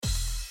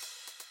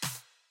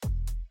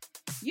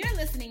You're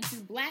listening to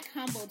Black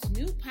Humboldt's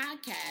new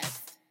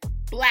podcast,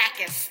 Black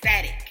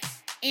Aesthetic.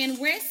 And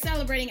we're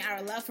celebrating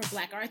our love for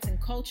Black arts and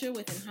culture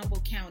within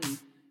Humboldt County.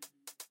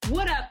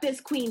 What up?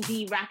 This Queen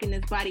D rocking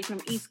this body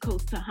from East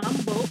Coast to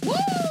Humboldt.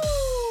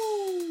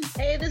 Woo!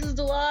 Hey, this is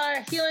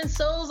Delar, healing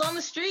souls on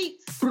the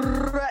streets.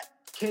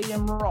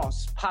 KM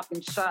Ross,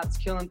 popping shots,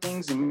 killing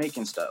things, and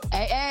making stuff.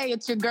 Hey,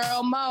 it's your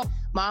girl Mo,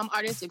 mom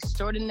artist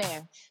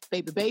extraordinaire.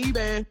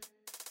 Baby.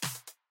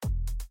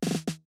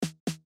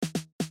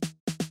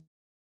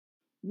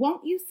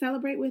 Won't you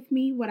celebrate with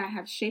me what I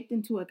have shaped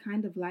into a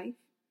kind of life?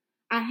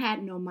 I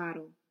had no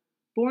model.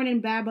 Born in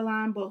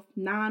Babylon, both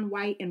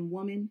non-white and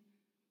woman,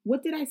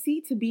 what did I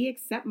see to be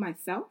except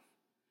myself?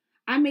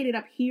 I made it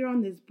up here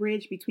on this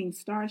bridge between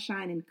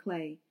starshine and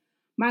clay,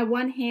 my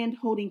one hand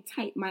holding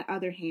tight my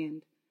other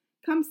hand.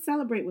 Come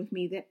celebrate with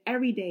me that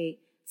every day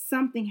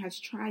something has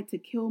tried to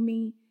kill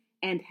me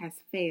and has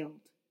failed.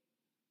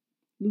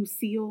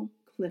 Lucille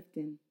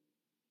Clifton.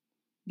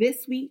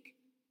 This week,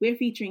 we're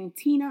featuring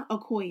Tina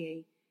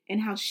Okoye and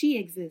how she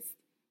exists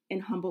in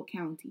Humboldt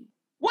County.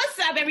 What's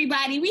up,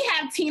 everybody? We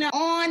have Tina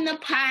on the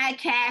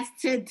podcast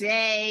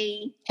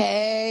today.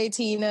 Hey,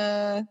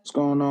 Tina. What's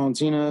going on,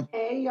 Tina?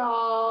 Hey,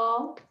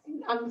 y'all.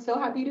 I'm so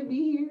happy to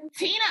be here.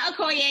 Tina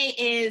Okoye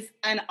is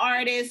an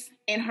artist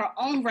in her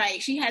own right.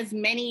 She has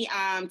many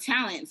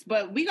talents,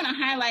 but we're going to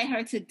highlight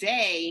her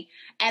today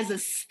as a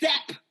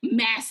step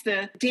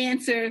master,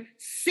 dancer,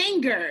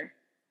 singer,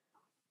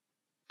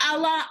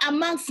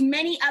 amongst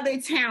many other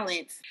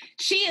talents.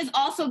 She is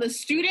also the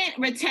student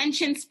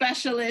retention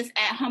specialist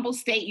at Humboldt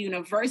State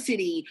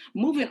University,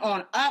 moving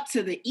on up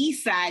to the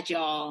east side,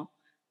 y'all.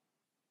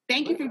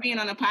 Thank you for being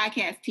on the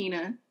podcast,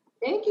 Tina.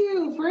 Thank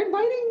you for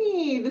inviting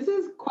me. This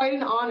is quite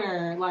an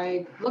honor.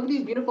 Look at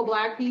these beautiful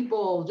Black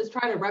people just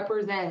trying to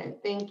represent.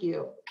 Thank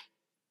you.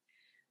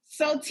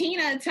 So,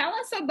 Tina, tell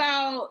us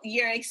about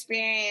your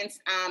experience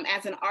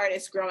as an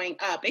artist growing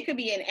up. It could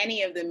be in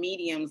any of the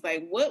mediums.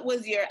 What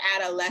was your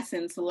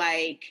adolescence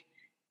like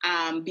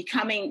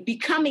becoming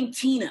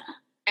Tina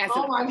as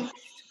an artist?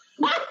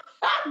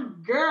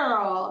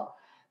 Girl.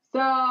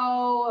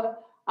 So,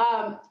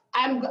 I'm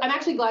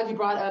actually glad you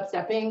brought up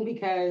stepping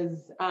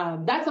because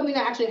that's something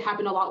that actually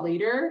happened a lot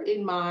later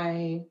in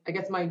my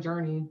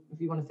journey, if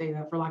you want to say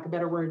that, for lack of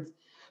better words.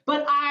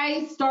 But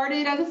I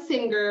started as a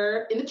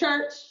singer in the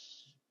church.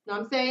 You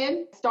know what I'm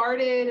saying?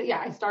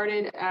 I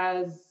started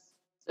as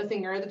a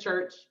singer at the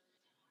church.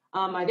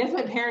 I guess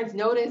my parents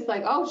noticed,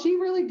 oh, she's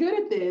really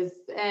good at this.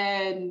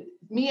 And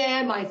me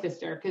and my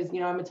sister, because,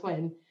 I'm a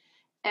twin.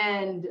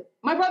 And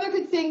my brother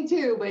could sing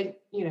too, but,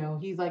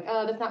 he's like,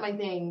 oh, that's not my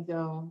thing.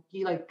 So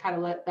he kind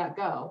of let that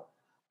go.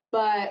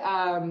 But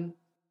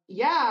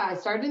I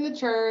started in the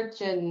church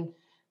and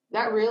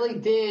that really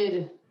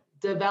did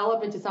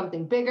develop into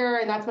something bigger.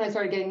 And that's when I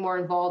started getting more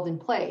involved in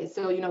plays.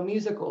 So,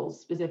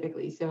 musicals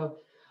specifically. So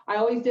I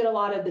always did a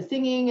lot of the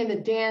singing and the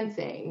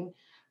dancing.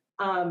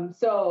 And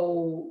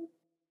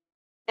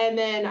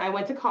then I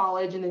went to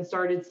college and then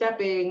started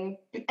stepping.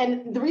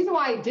 And the reason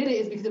why I did it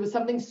is because it was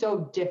something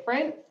so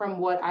different from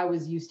what I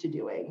was used to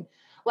doing.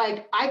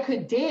 I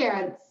could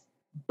dance,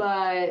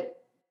 but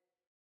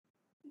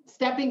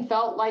stepping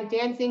felt like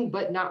dancing,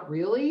 but not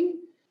really.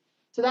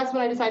 So that's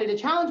when I decided to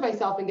challenge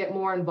myself and get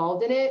more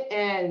involved in it.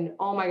 And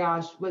oh my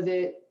gosh, was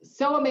it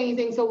so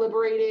amazing, so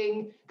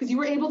liberating, because you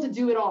were able to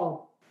do it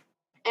all.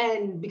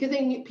 And because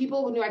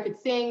people knew I could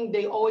sing,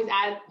 they always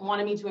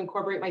wanted me to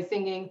incorporate my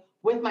singing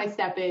with my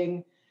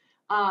stepping.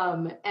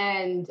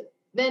 And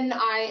then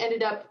I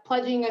ended up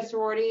pledging a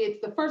sorority.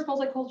 It's the first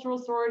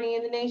multicultural sorority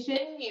in the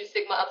nation, Mu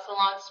Sigma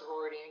Upsilon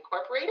Sorority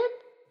Incorporated.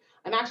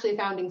 I'm actually a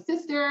founding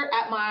sister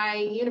at my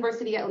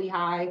university at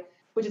Lehigh,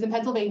 which is in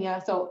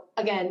Pennsylvania. So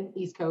again,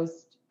 East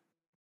Coast.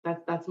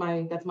 That's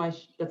my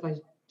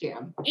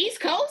jam. East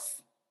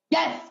Coast?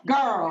 Yes,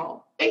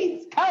 girl.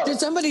 East Coast. Did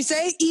somebody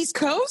say East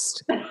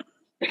Coast?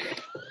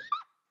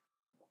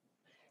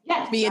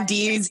 Yes. Me and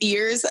Dee's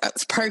ears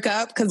perk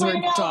up because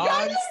we're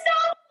dogs.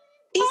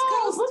 East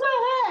Coast. What the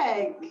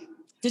heck?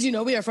 Did you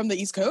know we are from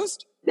the East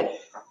Coast? Yes,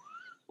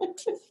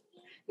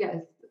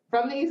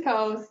 from the East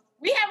Coast.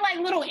 We have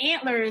little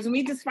antlers and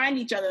we just find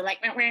each other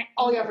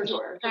Oh yeah, for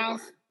sure. It's like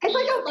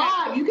a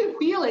vibe. You can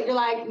feel it. You're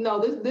like,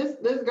 no,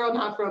 this girl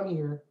not from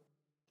here.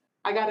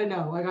 I gotta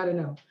know.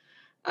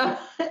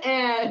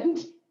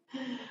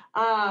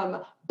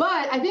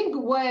 But I think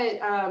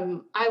what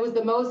I was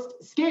the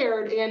most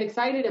scared and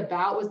excited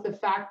about was the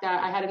fact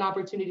that I had an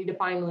opportunity to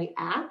finally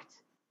act.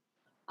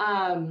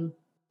 And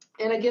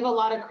I give a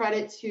lot of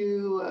credit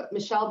to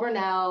Michelle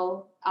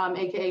Burnell,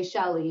 aka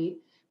Shelly,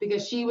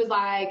 because she was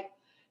like,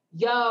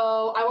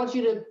 yo, I want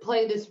you to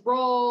play this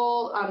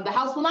role. The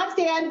House Will Not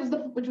Stand,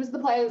 which was the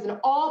play. It was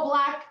an all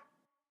Black,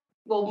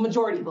 well,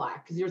 majority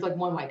Black, because there's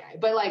one white guy,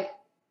 but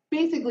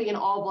basically an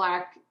all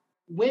Black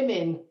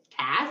women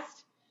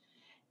cast.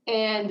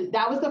 And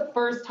that was the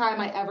first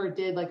time I ever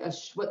did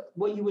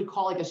what you would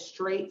call a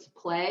straight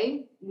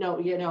play. No,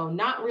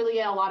 not really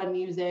a lot of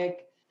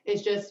music.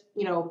 It's just,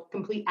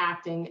 complete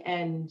acting.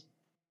 And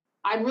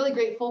I'm really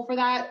grateful for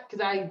that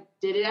because I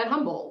did it at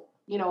Humboldt.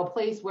 a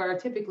place where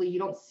typically you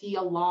don't see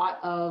a lot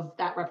of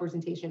that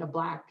representation of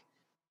Black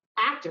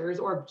actors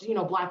or,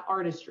 Black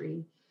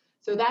artistry.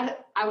 So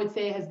that, I would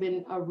say, has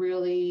been a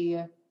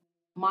really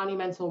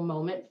monumental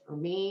moment for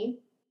me.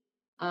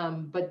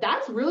 But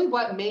that's really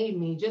what made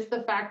me, just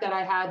the fact that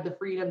I had the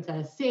freedom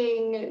to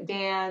sing,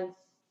 dance,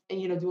 and,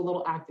 do a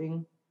little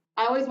acting.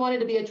 I always wanted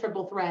to be a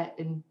triple threat,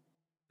 and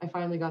I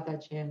finally got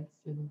that chance.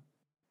 And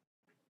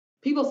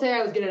people say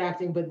I was good at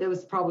acting, but that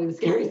was probably the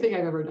scariest thing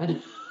I've ever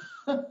done.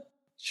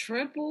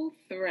 Triple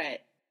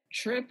threat.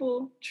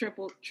 Triple.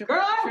 Girl,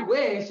 I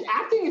wish.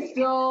 Acting is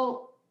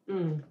still...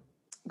 Girl,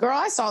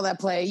 I saw that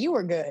play. You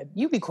were good.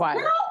 You be quiet.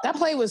 Girl. That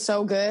play was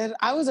so good.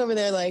 I was over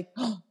there like...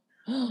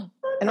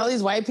 And all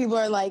these white people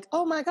are like,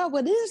 oh my God,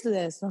 what is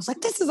this? And I was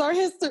like, this is our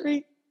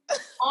history.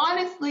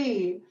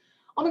 Honestly.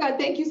 Oh my God,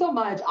 thank you so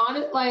much.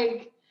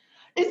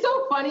 It's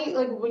so funny,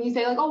 like when you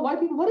say like, oh,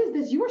 white people, what is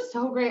this? You were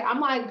so great. I'm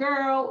like,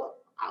 girl,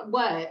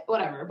 what?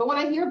 Whatever. But when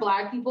I hear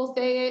Black people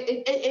say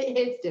it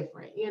hits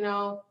different,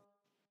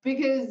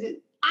 because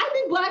I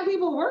think Black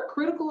people were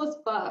critical as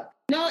fuck.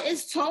 No,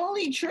 it's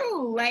totally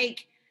true.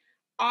 Like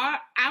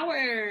our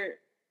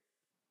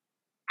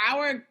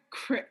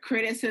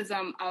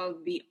criticism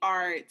of the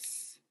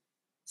arts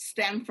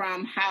stem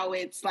from how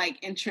it's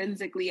like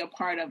intrinsically a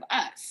part of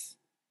us.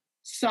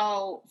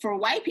 So for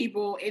white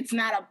people, it's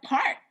not a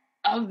part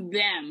of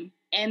them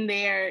and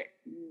their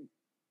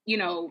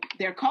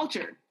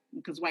culture,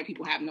 because white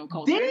people have no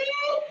culture. Damn.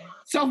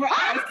 So for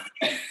us,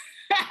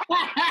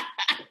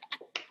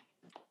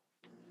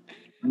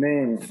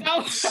 man,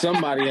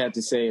 somebody had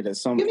to say it at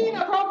some point. You mean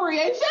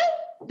appropriation?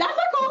 That's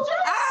a culture?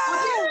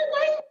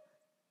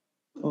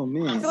 Oh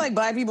man, I feel like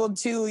Black people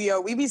too,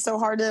 we be so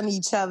hard on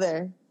each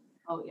other.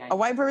 Oh yeah. A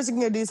white person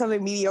can do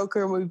something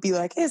mediocre and we'd be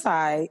like, it's all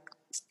right.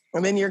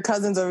 And then your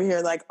cousin's over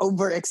here like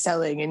over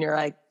excelling and you're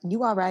like,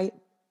 you all right?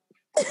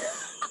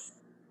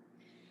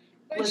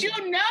 But you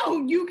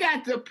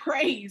got the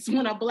praise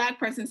when a Black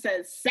person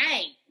says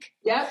sang.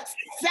 Yep.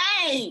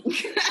 Sang.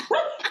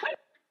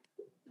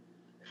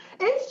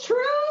 It's true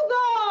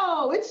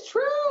though. It's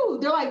true.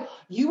 They're like,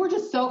 you were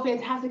just so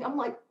fantastic. I'm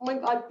like, oh my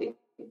God, thank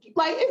you.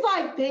 Like, it's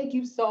like, thank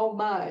you so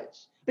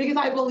much. Because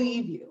I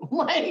believe you.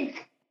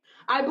 Like,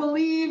 I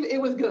believe it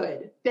was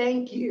good.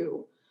 Thank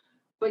you.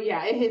 But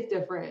yeah, it hits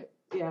different.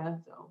 Yeah,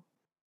 so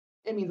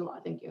it means a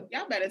lot. Thank you.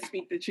 Y'all better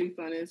speak the truth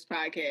on this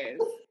podcast.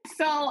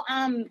 So,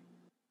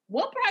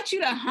 what brought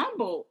you to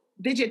Humboldt?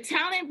 Did your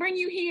talent bring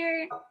you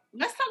here?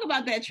 Let's talk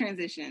about that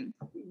transition.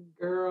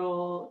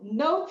 Girl,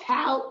 no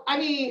talent. I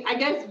mean, I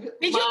guess.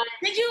 Did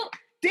you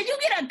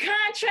get a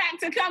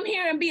contract to come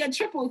here and be a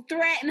triple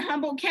threat in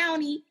Humboldt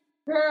County?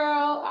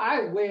 Girl,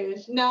 I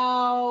wish.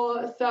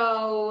 No.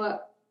 So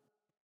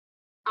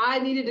I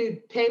needed to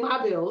pay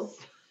my bills.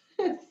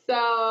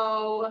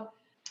 So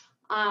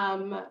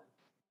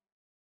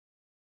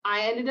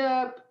I ended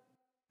up,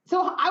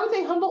 so I would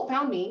say Humboldt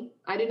found me.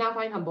 I did not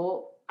find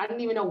Humboldt. I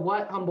didn't even know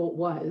what Humboldt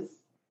was.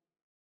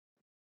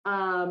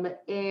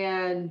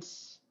 And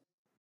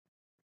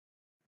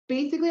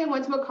basically I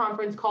went to a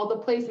conference called the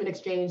Placement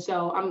Exchange.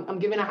 So I'm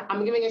giving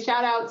a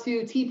shout out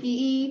to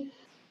TPE,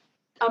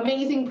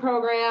 amazing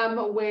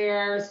program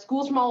where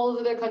schools from all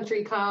over the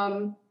country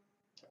come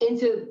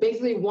into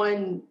basically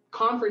one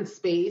conference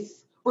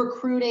space,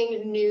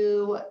 recruiting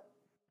new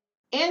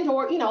and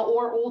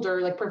or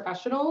older like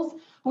professionals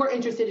who are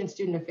interested in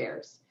student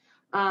affairs.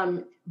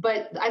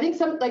 But I think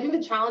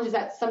the challenge is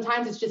that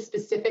sometimes it's just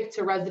specific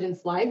to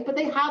residents' life, but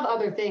they have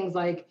other things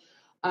like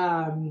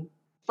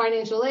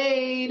financial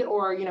aid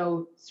or,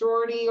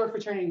 sorority or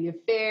fraternity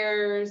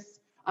affairs,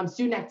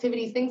 student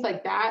activities, things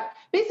like that.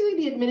 Basically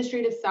the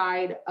administrative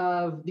side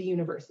of the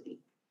university.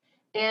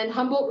 And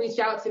Humboldt reached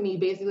out to me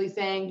basically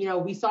saying,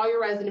 we saw your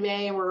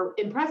resume and we're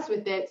impressed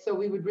with it, so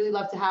we would really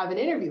love to have an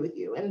interview with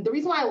you. And the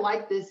reason why I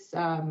like this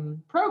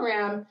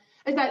program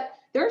is that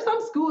there are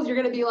some schools you're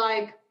going to be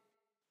like,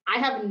 I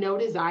have no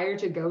desire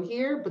to go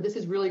here, but this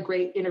is really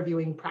great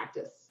interviewing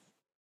practice.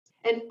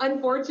 And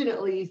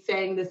unfortunately,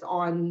 saying this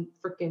on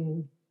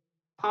freaking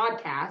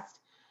podcast,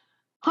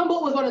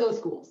 Humboldt was one of those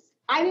schools.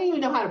 I didn't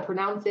even know how to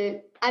pronounce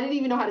it. I didn't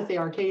even know how to say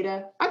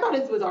Arcata. I thought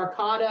it was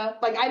Arcata.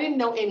 Like, I didn't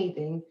know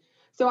anything.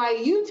 So I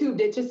YouTubed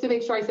it just to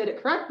make sure I said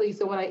it correctly.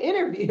 So when I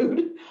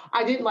interviewed,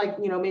 I didn't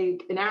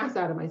make an ass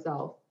out of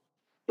myself.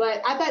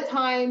 But at that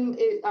time,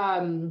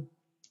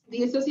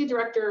 the associate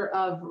director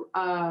of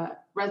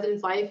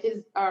Residence Life,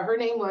 her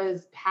name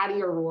was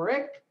Patty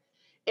O'Rourke.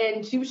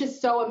 And she was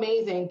just so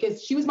amazing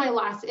because she was my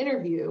last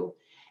interview.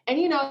 And,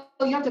 you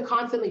have to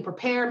constantly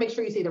prepare, make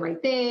sure you say the right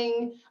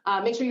thing,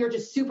 make sure you're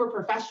just super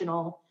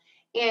professional.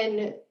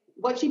 And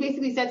what she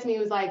basically said to me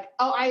was like,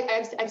 oh,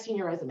 I've seen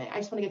your resume. I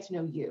just want to get to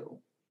know you.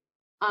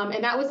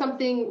 And that was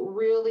something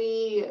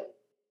really,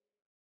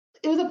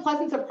 it was a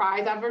pleasant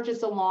surprise after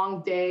just a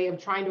long day of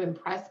trying to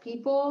impress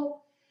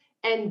people.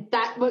 And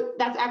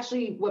that's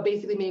actually what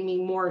basically made me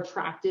more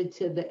attracted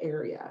to the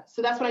area.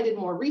 So that's when I did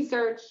more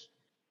research,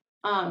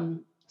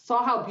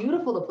 saw how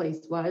beautiful the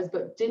place was,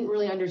 but didn't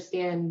really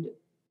understand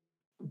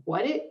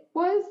what it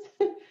was.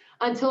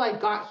 until I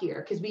got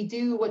here, because we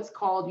do what's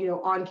called,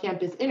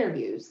 on-campus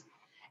interviews.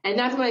 And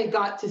that's when I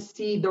got to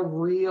see the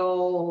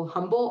real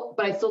Humboldt,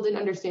 but I still didn't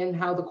understand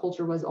how the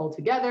culture was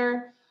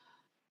altogether.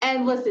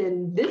 And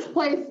listen, this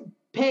place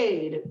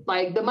paid.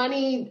 Like, the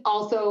money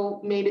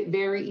also made it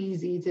very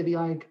easy to be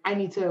like, I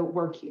need to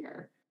work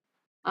here.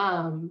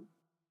 And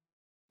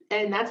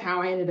that's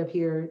how I ended up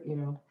here,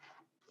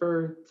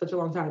 for such a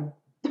long time.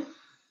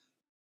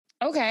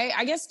 Okay,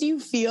 I guess, do you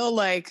feel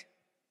like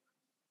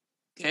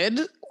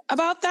good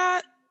about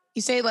that?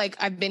 You say like,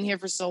 I've been here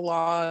for so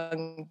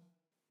long.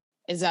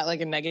 Is that like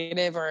a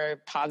negative or a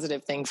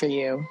positive thing for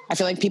you? I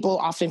feel like people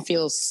often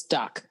feel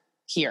stuck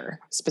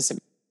here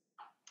specifically.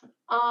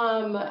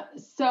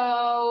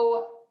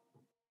 So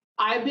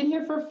I've been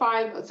here for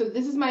so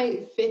this is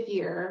my 5th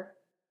year,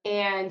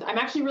 and I'm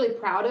actually really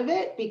proud of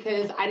it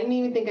because I didn't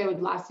even think I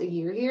would last a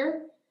year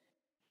here.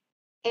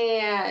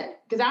 And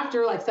because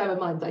after like 7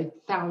 months, I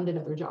found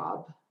another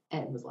job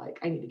and was like,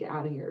 I need to get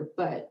out of here.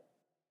 But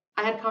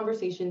I had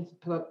conversations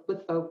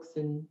with folks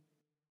and,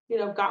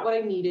 got what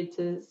I needed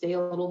to stay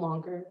a little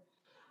longer.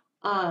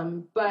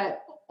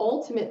 But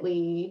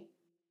ultimately,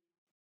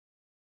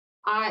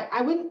 I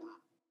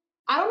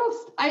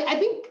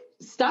think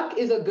stuck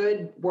is a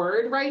good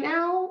word right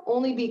now,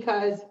 only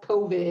because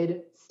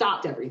COVID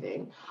stopped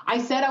everything.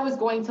 I said I was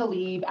going to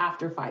leave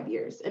after 5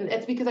 years, and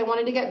it's because I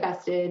wanted to get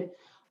vested,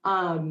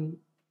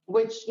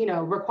 which,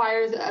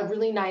 requires a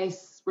really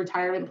nice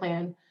retirement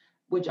plan,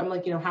 which I'm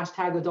like,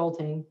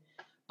 #adulting.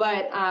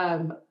 But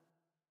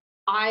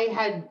I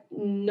had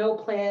no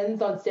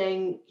plans on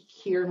staying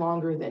here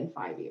longer than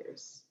 5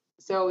 years.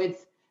 So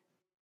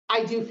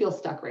I do feel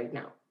stuck right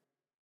now,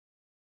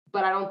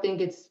 but I don't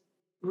think it's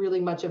really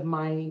much of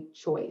my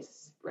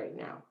choice right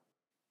now.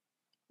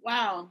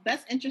 Wow,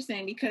 that's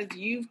interesting because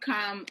you've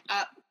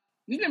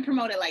been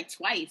promoted like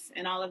twice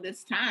in all of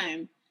this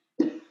time.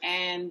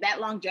 And that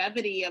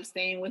longevity of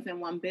staying within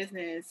one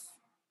business,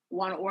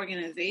 one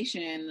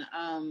organization,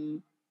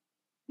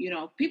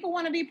 people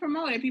want to be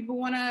promoted. People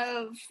want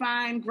to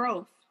find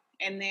growth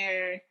in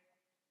their,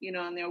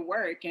 in their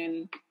work.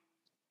 And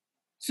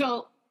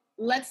so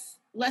let's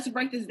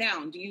break this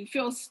down. Do you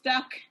feel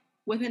stuck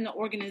within the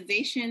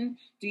organization?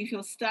 Do you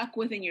feel stuck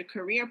within your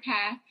career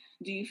path?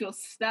 Do you feel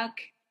stuck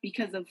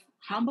because of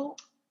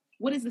Humboldt?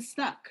 What is the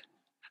stuck?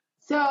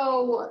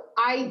 So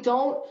I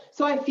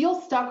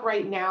feel stuck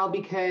right now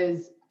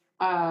because,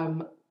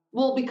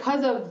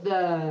 because of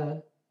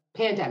the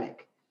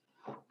pandemic.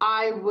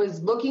 I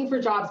was looking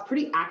for jobs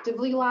pretty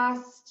actively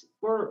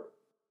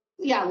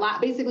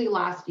basically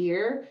last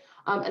year.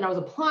 And I was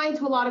applying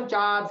to a lot of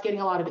jobs, getting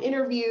a lot of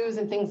interviews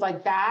and things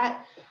like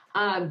that.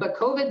 But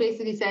COVID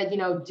basically said,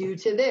 due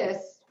to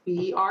this,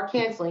 we are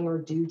canceling, or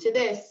due to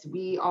this,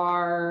 we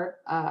are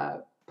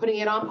putting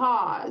it on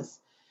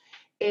pause.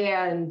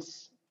 And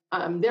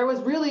there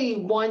was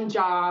really one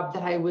job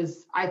that I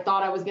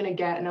thought I was going to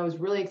get, and I was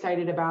really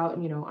excited about.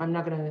 And, I'm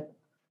not going to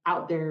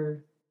out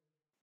their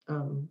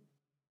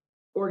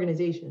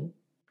organization,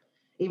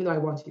 even though I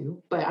want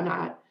to, but I'm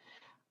not.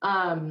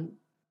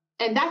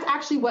 And that's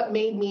actually what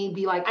made me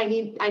be like, I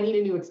need a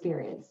new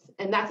experience.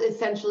 And that's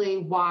essentially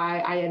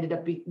why I ended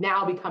up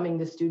now becoming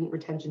the student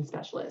retention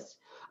specialist.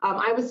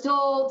 I was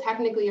still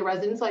technically a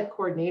residence life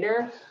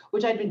coordinator,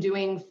 which I'd been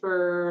doing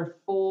for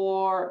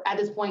 4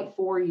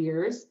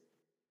 years.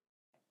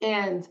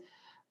 And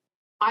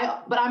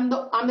I'm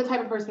the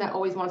type of person that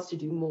always wants to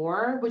do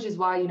more, which is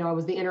why, I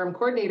was the interim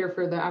coordinator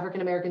for the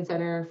African American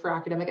Center for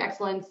Academic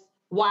Excellence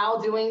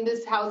while doing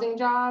this housing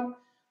job.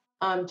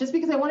 Just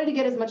because I wanted to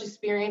get as much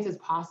experience as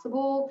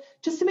possible,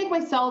 just to make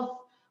myself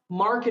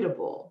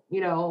marketable,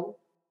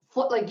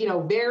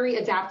 very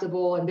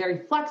adaptable and very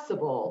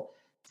flexible.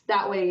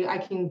 That way I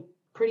can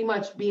pretty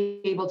much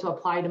be able to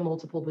apply to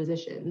multiple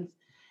positions.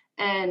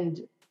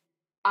 And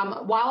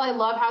while I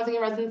love housing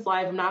and residence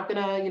life, I'm not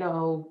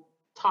gonna,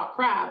 talk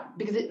crap,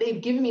 because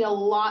they've given me a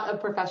lot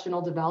of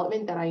professional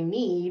development that I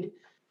need.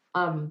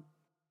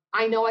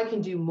 I know I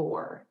can do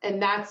more.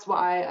 And that's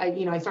why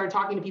I started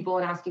talking to people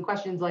and asking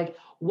questions like,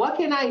 what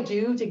can I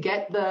do to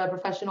get the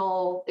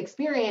professional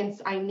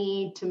experience I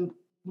need to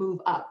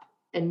move up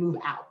and move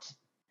out?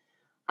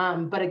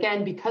 But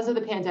again, because of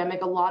the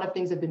pandemic, a lot of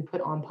things have been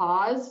put on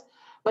pause.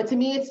 But to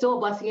me, it's still a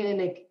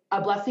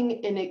blessing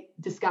in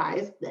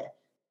disguise.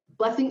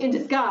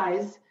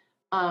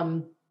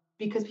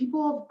 Because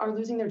people are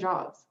losing their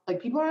jobs.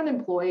 Like, people are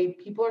unemployed,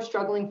 people are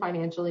struggling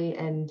financially,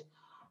 and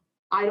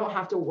I don't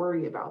have to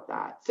worry about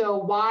that. So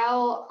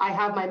while I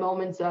have my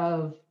moments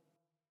of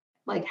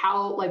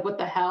what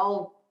the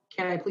hell,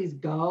 can I please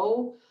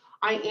go?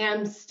 I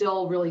am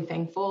still really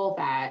thankful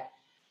that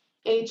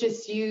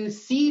HSU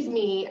sees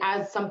me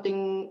as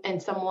something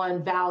and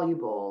someone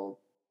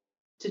valuable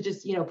to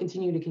just,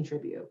 continue to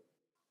contribute.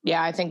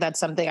 Yeah, I think that's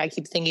something I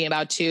keep thinking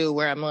about too,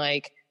 where I'm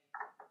like,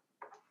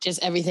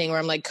 just everything where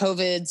I'm like,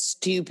 COVID's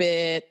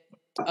stupid.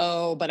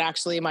 Oh, but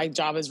actually my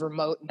job is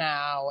remote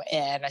now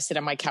and I sit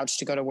on my couch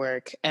to go to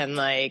work. And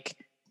like,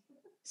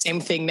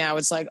 same thing now.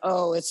 It's like,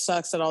 oh, it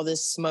sucks that all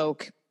this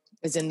smoke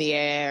is in the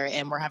air,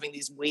 and we're having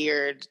this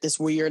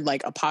weird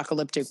like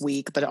apocalyptic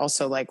week, but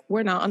also like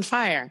we're not on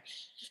fire.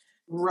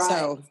 Right.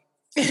 So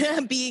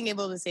being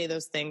able to say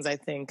those things, I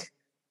think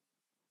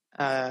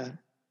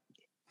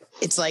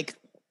it's like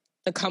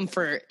the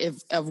comfort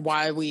of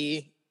why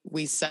we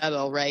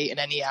settle, right, in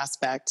any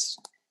aspect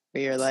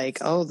where you're like,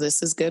 oh,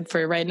 this is good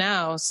for right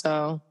now.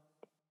 So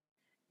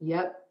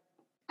yep.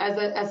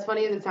 As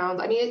funny as it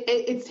sounds, I mean,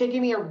 it's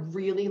taken me a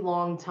really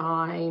long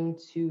time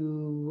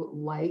to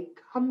like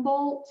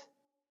Humboldt,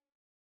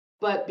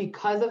 but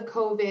because of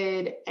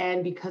COVID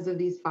and because of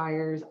these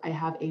fires, I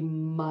have a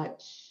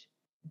much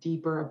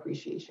deeper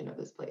appreciation of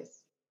this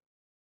place.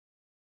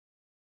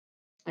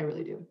 I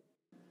really do.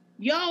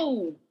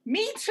 Yo,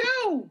 me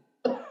too.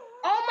 Oh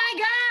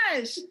my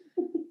gosh.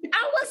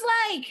 I was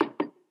like,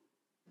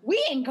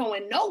 we ain't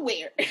going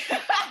nowhere.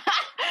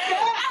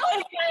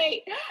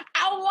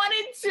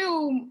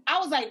 I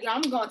was like,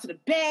 I'm going to the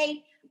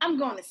Bay. I'm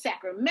going to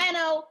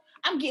Sacramento.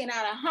 I'm getting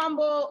out of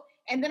Humboldt.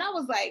 And then I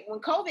was like, when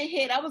COVID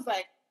hit, I was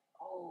like,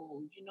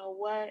 oh, you know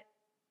what?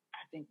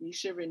 I think we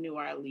should renew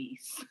our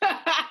lease.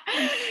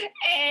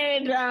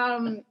 And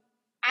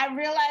I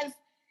realized,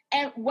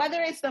 and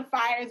whether it's the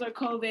fires or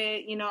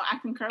COVID, you know, I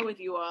concur with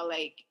you all.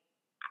 Like,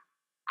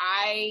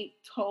 I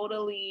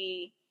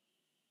totally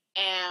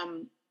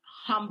am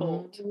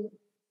humbled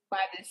by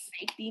this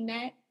safety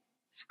net.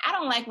 I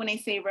don't like when they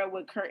say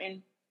redwood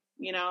curtain,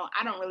 you know,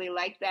 I don't really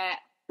like that.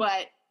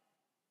 But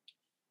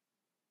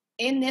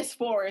in this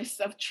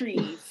forest of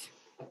trees,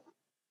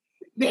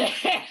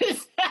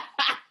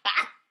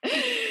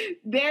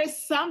 there's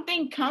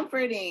something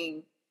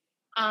comforting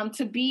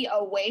to be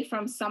away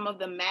from some of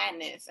the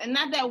madness. And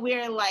not that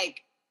we're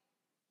like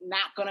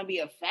not going to be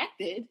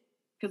affected,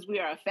 because we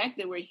are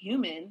affected. We're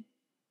human,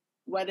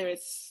 whether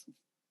it's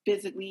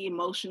physically,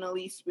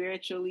 emotionally,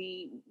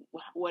 spiritually,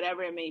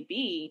 whatever it may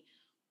be.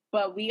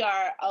 But we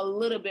are a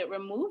little bit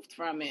removed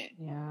from it.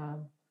 Yeah.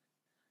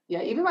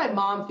 Yeah, even my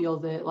mom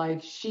feels it.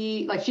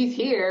 She's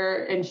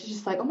here and she's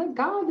just like, oh my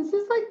God, this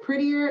is like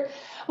prettier.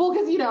 Well,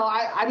 because, you know,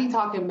 I be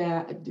talking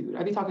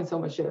I be talking so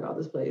much shit about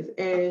this place.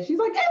 And she's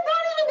like, it's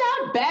not even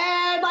that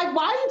bad. Like,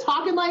 why are you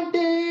talking like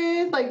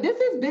this? Like, this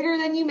is bigger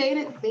than you made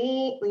it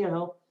seem, you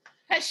know.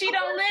 Because she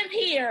don't live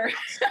here.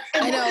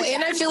 I know.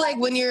 And I feel like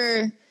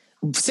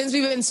since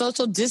we've been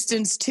social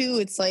distance too,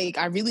 it's like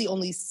I really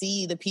only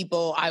see the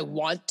people I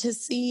want to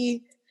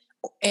see.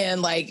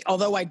 And like,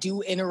 although I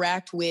do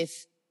interact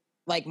with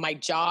like my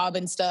job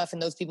and stuff,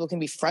 and those people can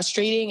be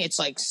frustrating, it's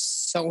like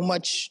so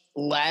much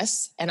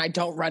less. And I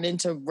don't run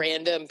into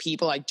random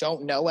people I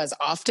don't know as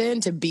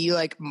often to be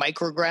like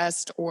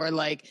microaggressed or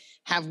like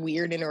have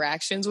weird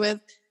interactions with.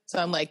 So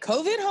I'm like,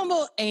 COVID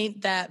Humboldt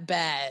ain't that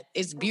bad.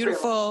 It's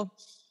beautiful.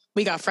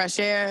 We got fresh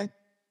air.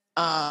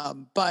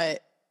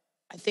 But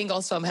I think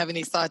also I'm having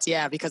these thoughts,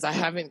 because I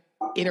haven't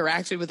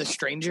interacted with a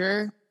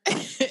stranger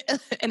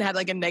and had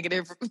like a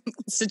negative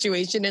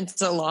situation in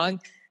so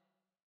long.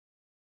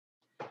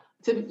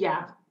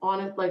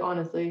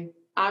 Honestly,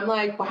 I'm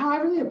like, wow, I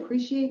really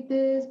appreciate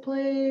this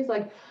place.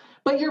 Like,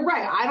 but you're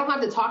right. I don't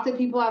have to talk to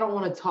people I don't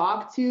want to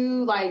talk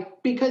to,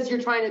 like, because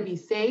you're trying to be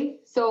safe.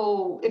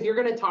 So if you're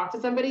going to talk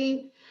to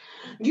somebody,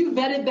 you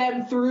vetted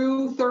them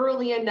through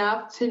thoroughly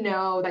enough to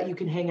know that you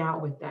can hang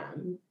out with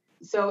them.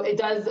 So it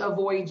does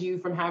avoid you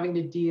from having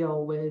to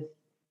deal with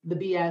the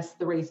BS,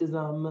 the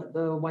racism,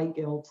 the white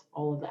guilt,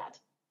 all of that.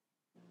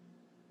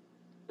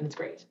 And it's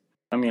great.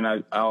 I mean,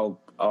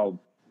 I'll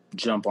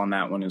jump on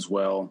that one as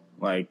well.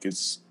 Like,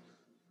 it's,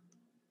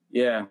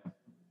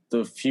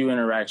 the few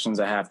interactions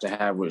I have to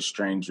have with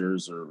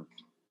strangers are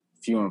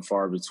few and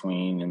far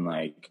between. And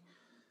like,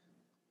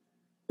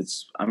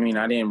 I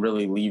didn't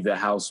really leave the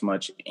house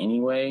much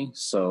anyway.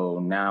 So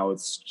now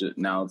it's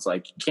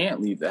like, you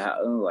can't leave the house.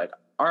 I'm like,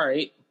 all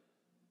right,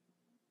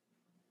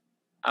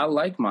 I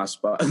like my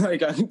spot.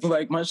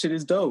 Like my shit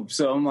is dope.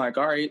 So I'm like,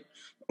 all right,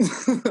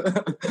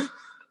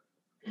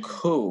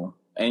 cool.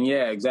 And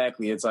yeah,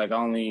 exactly. It's like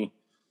I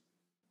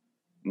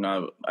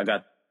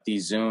got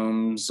these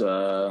Zooms,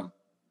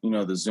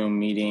 the Zoom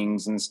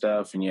meetings and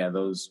stuff. And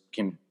those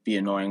can be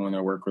annoying when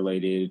they're work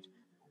related.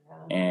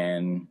 Yeah.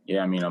 And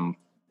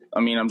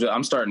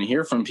I'm starting to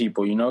hear from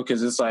people,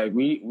 cause it's like,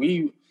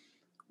 we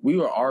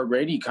were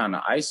already kind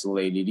of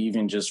isolated,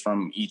 even just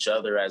from each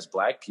other as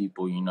Black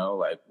people,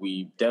 like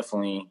we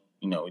definitely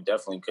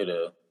could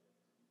have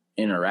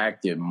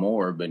interacted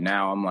more. But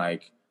now I'm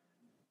like,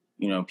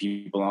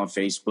 people on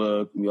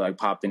Facebook be like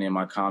popping in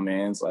my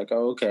comments, like,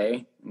 oh,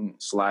 okay,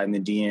 sliding the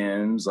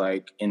DMs,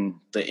 like in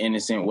the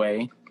innocent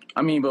way.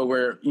 But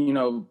we're,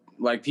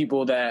 like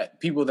people that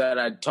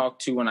I talk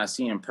to when I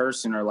see in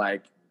person are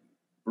like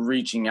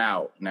reaching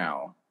out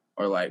now,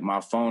 or like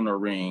my phone will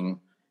ring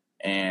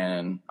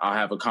and I'll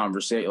have a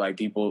conversation. Like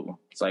people,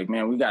 it's like,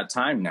 man, we got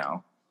time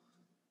now.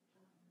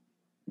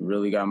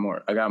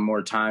 I got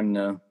more time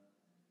to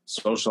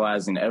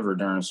socialize than ever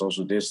during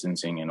social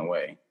distancing in a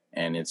way.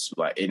 And it's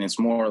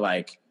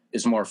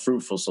more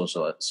fruitful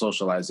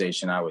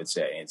socialization, I would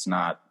say. It's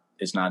not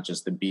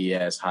just the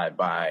BS high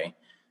by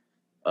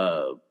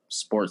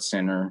sports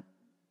center.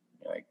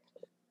 Like,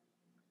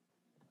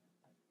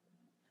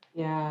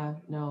 Yeah,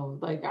 no,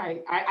 like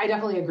I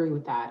definitely agree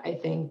with that. I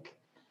think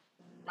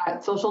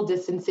that social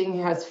distancing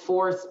has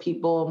forced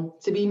people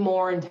to be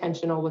more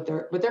intentional with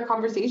their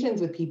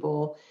conversations with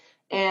people.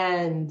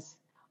 And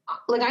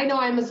like I know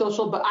I'm a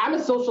social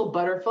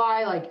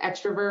butterfly, like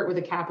extrovert with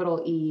a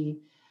capital E.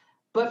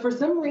 But for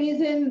some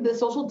reason the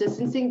social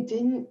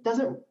distancing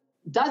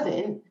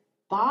doesn't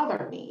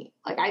bother me.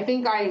 Like I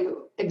think I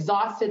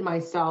exhausted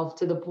myself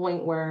to the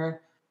point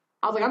where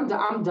I was like, I'm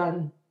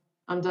done.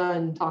 I'm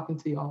done talking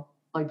to y'all.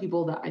 Like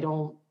people that I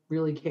don't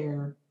really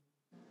care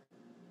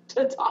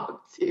to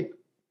talk to.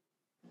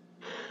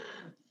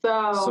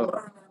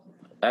 So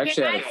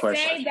actually, I Can had a I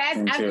say that's?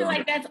 question I too. feel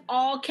like that's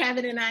all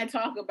Kevin and I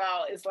talk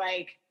about is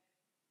like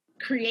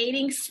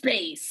creating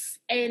space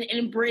and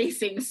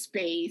embracing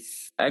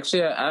space.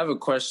 Actually, I have a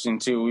question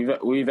too.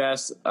 We've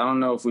asked. I don't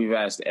know if we've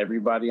asked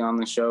everybody on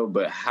the show,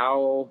 but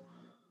how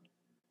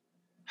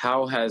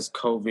has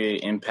COVID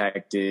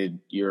impacted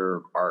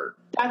your art?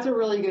 That's a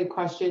really good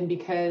question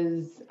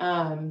because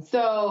if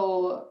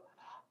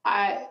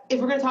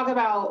we're going to talk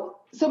about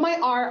my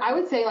art, I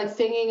would say like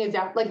singing is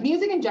like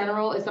music in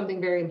general is something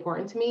very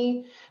important to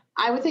me.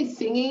 I would say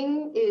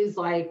singing is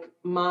like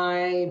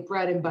my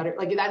bread and butter.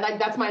 Like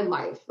that's my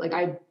life. Like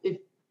if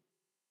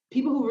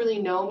people who really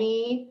know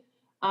me,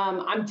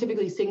 I'm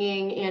typically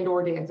singing and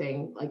or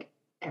dancing like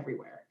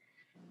everywhere.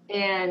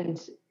 And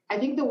I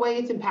think the way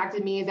it's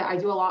impacted me is that I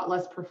do a lot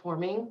less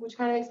performing, which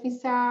kind of makes me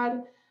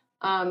sad.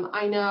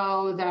 I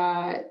know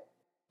that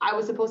I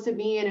was supposed to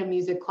be in a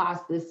music class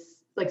this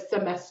like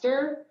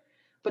semester,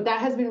 but that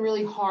has been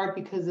really hard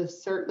because of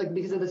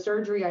because of the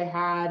surgery I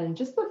had and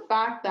just the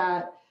fact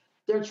that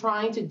they're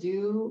trying to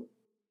do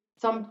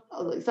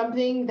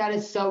something that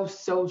is so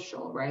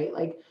social, right?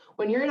 Like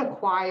when you're in a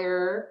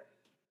choir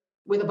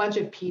with a bunch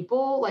of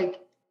people,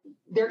 like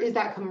there is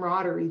that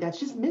camaraderie that's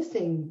just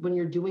missing when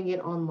you're doing it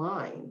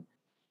online.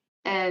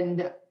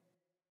 And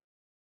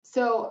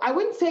so I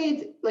wouldn't say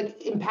it's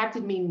like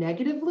impacted me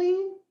negatively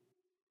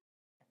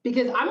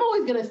because I'm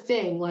always going to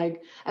sing.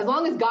 Like as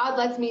long as God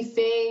lets me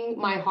sing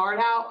my heart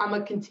out, I'm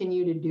going to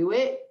continue to do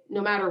it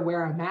no matter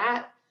where I'm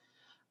at.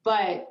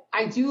 But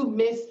I do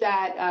miss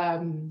that,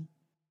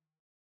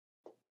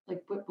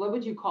 like what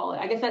would you call it?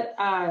 I guess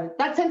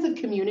that sense of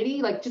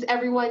community, like just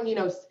everyone,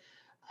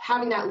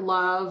 having that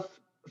love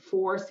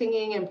for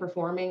singing and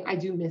performing. I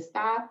do miss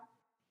that.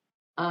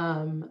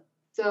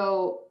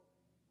 So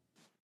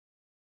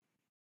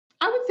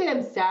I would say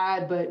I'm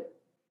sad, but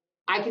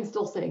I can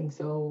still sing.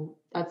 So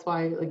that's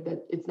why like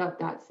that it's not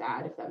that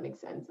sad, if that makes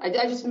sense. I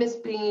just miss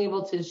being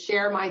able to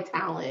share my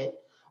talent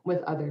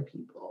with other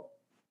people.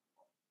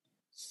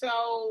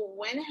 So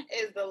when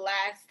is the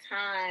last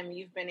time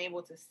you've been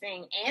able to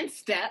sing and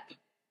step?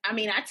 I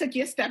mean, I took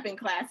your stepping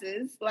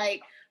classes.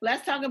 Like,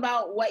 let's talk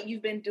about what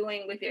you've been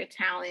doing with your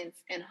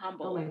talents in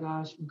Humble. Oh my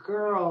gosh,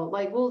 girl.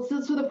 Like, well, so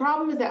the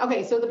problem is that,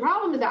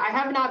 I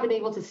have not been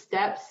able to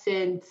step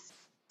since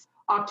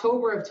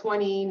October of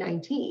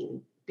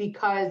 2019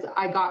 because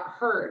I got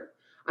hurt.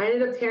 I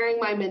ended up tearing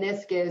my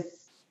meniscus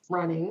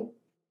running.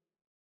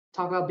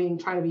 Talk about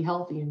trying to be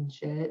healthy and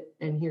shit.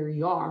 And here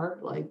you are,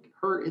 like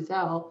hurt as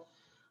hell.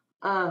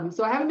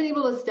 So I haven't been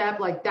able to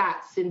step like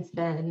that since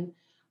then.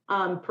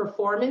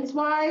 Performance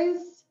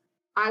wise,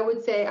 I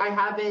would say I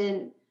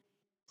haven't,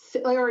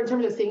 or in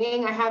terms of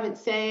singing, I haven't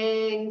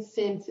sang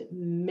since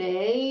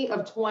May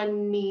of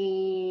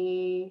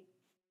 20.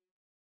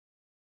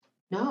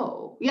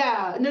 No.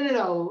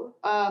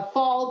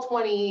 Fall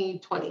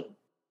 2020.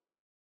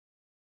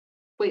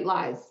 Wait,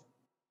 lies.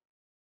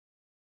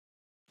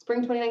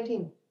 Spring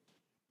 2019.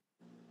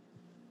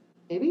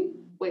 Maybe?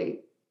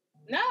 Wait.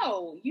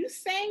 No, you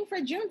sang for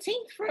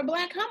Juneteenth for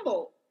Black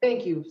Humble.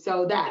 Thank you.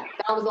 So that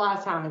was the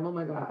last time. Oh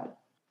my God.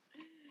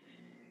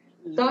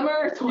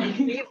 Summer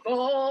 20.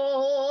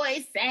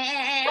 Voice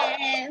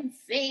and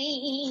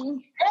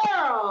sing.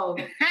 Girl.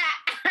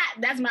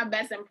 That's my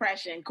best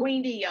impression.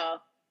 Queen D, y'all.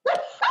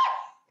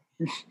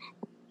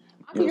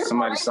 Yo,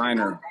 somebody sign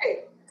her.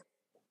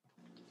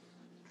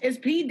 Is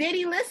P.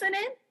 Diddy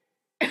listening?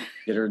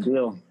 Get her a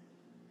deal.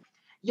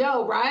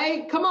 Yo,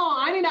 right? Come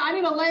on. I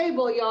need a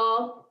label,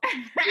 y'all.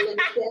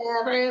 Lift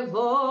every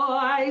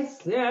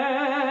voice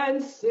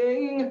and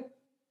sing.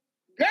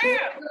 Girl,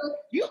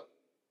 you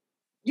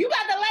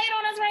got the light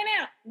on us right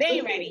now. They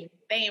ain't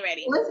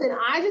ready. Listen,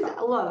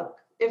 look,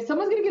 if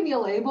someone's going to give me a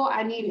label,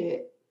 I need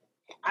it.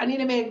 I need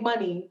to make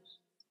money.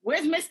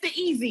 Where's Mr.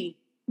 Easy?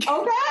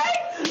 Okay?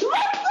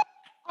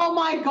 Oh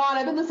my God,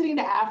 I've been listening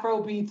to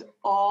Afro beats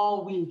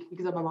all week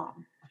because of my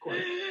mom, of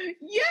course.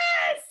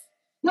 Yes!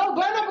 No,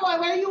 Burna Boy,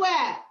 where you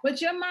at? But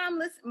your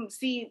mom,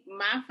 see,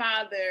 my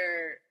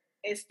father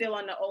is still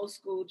on the old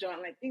school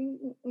joint, like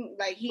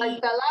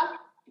Fella?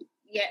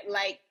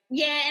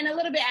 Yeah, and a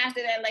little bit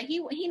after that, like he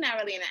not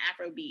really into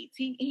Afro beats.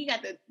 He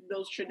got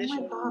those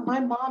traditional. Oh my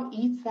God, my mom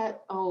eats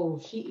that. Oh,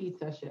 she eats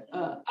that shit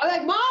up. I'm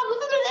like, Mom,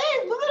 listen to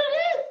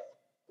this.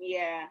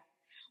 Yeah.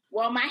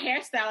 Well, my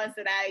hairstylist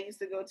that I used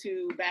to go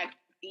to back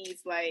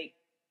east, like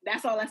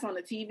that's all that's on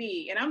the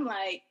TV, and I'm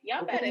like,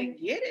 y'all better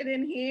get it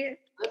in here.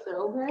 Listen,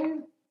 okay.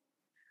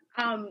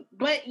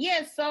 But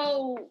yeah,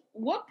 so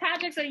what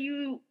projects are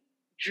you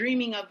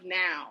dreaming of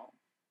now?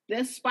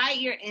 Despite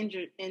your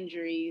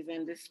injuries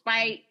and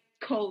despite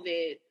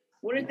COVID,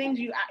 what are things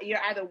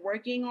you're either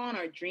working on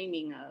or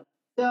dreaming of?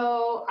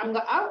 So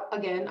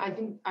I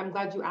think I'm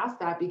glad you asked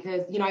that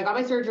because, I got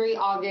my surgery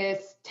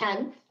August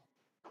 10th.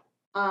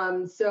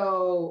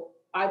 So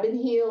I've been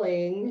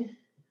healing,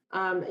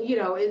 and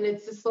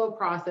it's a slow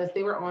process.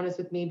 They were honest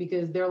with me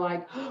because they're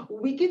like,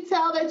 we could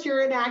tell that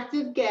you're an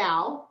active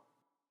gal.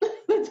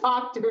 The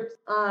doctors,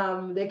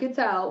 they could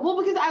tell. Well,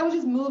 because I was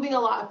just moving a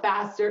lot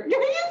faster. You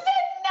said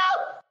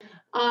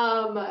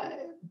no.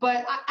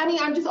 But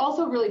I'm just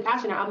also really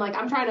passionate.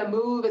 I'm trying to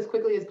move as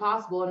quickly as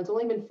possible, and it's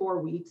only been 4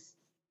 weeks.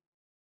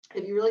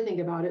 If you really think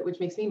about it,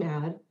 which makes me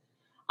mad.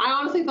 I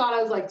honestly thought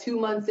I was like 2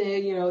 months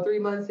in, 3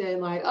 months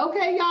in, like,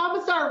 okay, y'all, I'm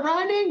gonna start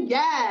running.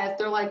 Yes.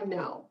 They're like,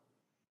 no.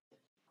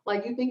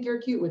 Like, you think you're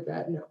cute with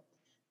that? No.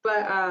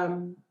 But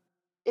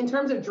in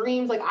terms of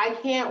dreams, like, I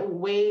can't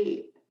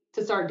wait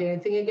to start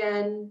dancing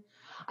again.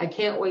 I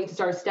can't wait to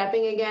start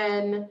stepping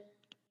again.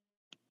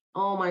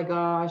 Oh my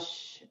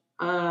gosh.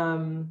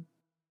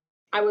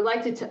 I would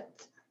like to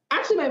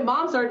actually, my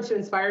mom started to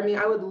inspire me.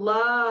 I would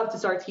love to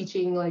start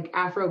teaching like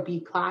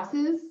Afrobeat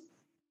classes,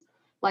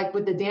 like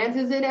with the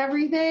dances and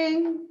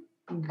everything.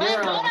 Girl. Wait,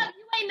 hold up.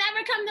 You ain't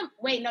never come to,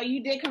 wait, no,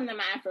 you did come to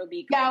my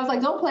Afrobeat class. Yeah, I was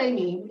like, don't play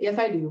me. Yes,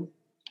 I do.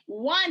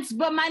 Once,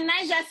 but my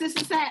night jazz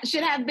sisters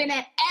should have been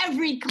at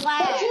every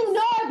class.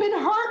 But I've been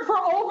hurt for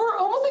over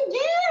almost a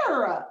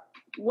year.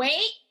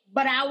 Wait,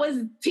 but I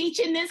was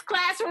teaching this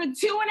class for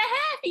 2.5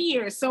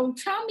 years. So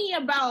tell me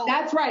about.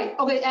 That's right.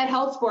 Okay, at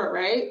Health Sport,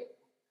 right?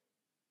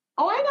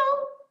 Oh, I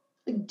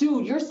know.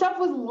 Dude, your stuff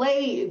was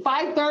late.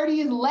 5:30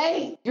 is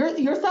late.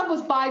 Your stuff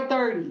was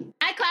 5:30.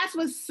 My class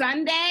was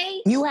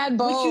Sunday. You had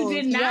both.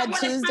 You did not had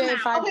Tuesday at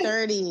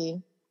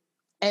 5:30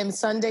 and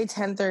Sunday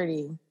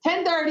 10:30.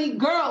 10:30,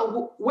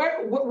 girl.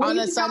 Where on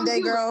a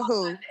Sunday, girl?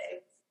 Who?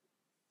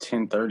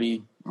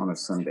 10:30 on a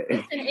Sunday.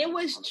 Listen, it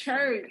was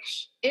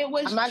church. It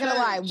was. I'm not gonna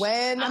lie.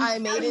 When I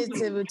made it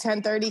to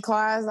 10:30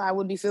 class, I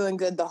would be feeling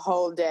good the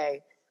whole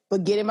day.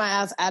 But getting my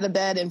ass out of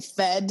bed and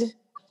fed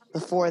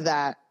before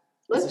that.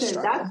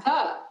 Listen, that's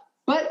tough.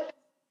 But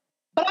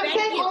I'm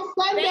saying on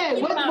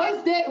Sunday.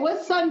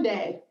 What's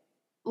Sunday?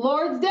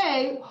 Lord's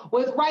Day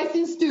was rice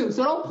and stew.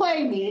 So don't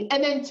play me.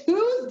 And then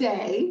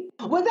Tuesday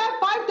was at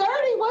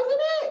 5:30,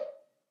 wasn't it?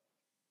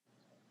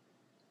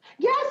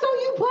 Yeah, so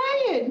you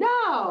playing.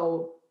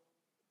 No.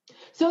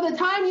 So the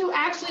time you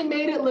actually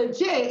made it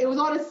legit, it was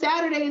on a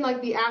Saturday in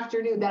like the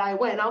afternoon that I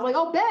went. And I was like,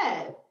 oh,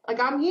 bet.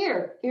 Like, I'm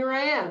here. Here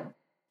I am.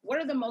 What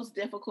are the most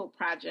difficult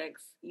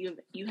projects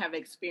you have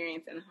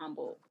experienced in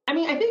Humboldt? I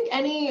mean, I think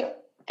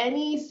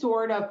any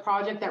sort of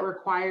project that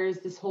requires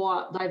this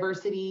whole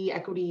diversity,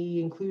 equity,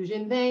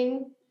 inclusion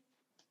thing,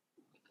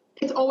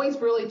 it's always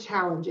really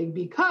challenging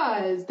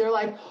because they're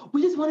like,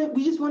 we just want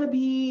to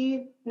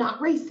be not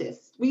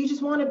racist. We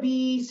just want to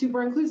be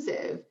super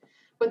inclusive.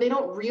 But they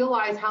don't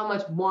realize how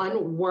much,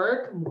 one,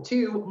 work,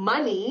 two,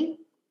 money,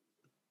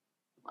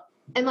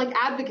 and like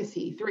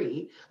advocacy,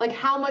 three, like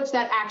how much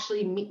that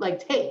actually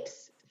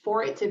takes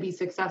for it to be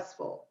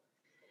successful.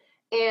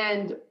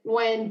 And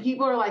when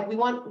people are like, we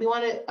want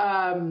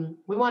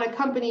a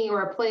company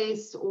or a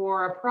place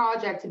or a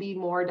project to be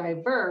more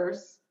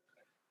diverse,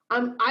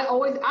 I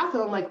always ask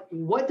them, like,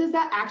 what does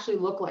that actually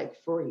look like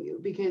for you?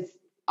 Because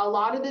a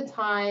lot of the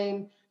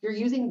time you're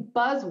using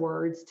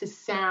buzzwords to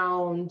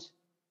sound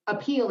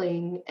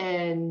appealing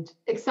and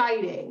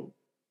exciting.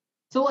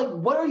 So like,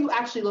 what are you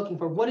actually looking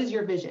for? What is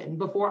your vision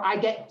before I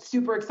get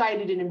super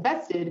excited and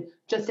invested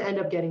just to end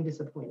up getting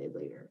disappointed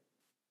later?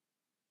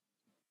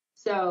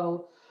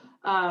 So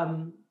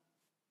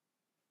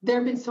there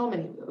have been so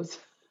many of those.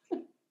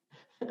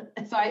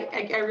 So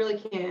I really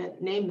can't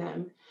name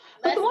them.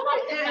 But the one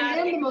I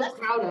am the most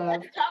proud of.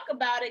 Let's talk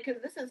about it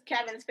because this is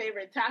Kevin's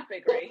favorite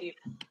topic right here.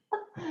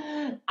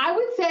 I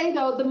would say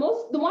though, the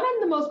one I'm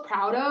the most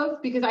proud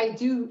of, because I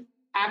do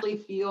actually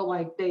feel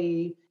like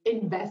they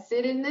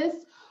invested in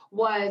this,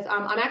 was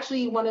I'm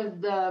actually one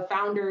of the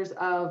founders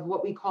of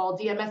what we call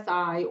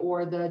DMSI,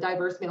 or the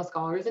Diverse Male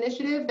Scholars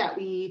Initiative, that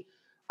we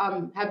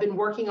have been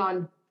working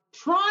on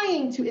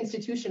trying to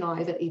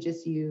institutionalize at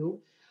HSU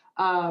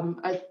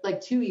like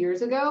 2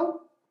 years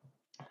ago.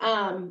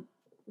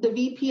 The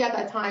VP at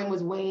that time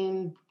was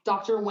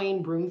Dr.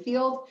 Wayne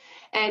Broomfield,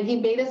 and he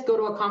made us go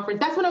to a conference.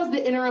 That's when I was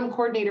the interim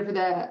coordinator for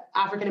the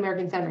African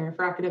American Center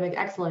for Academic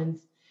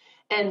Excellence.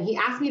 And he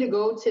asked me to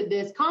go to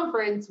this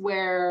conference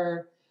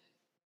where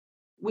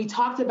we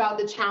talked about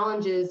the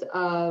challenges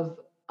of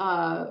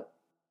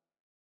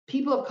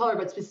people of color,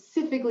 but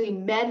specifically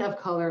men of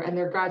color, and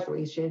their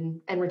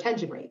graduation and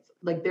retention rates.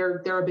 Like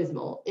they're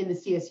abysmal in the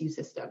CSU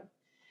system.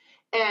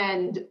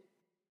 And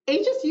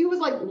HSU was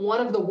like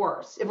one of the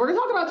worst. If we're gonna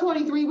talk about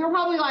 23, we're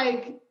probably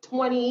like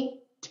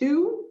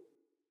 22,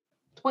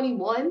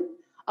 21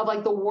 of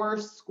like the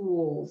worst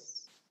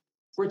schools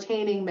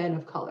retaining men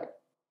of color.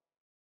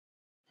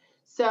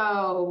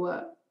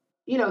 So,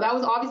 that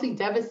was obviously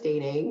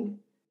devastating.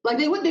 Like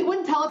they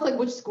wouldn't tell us like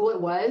which school it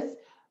was.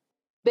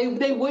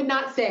 They would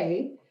not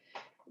say.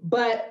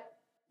 but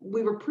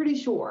we were pretty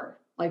sure,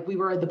 like, we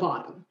were at the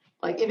bottom.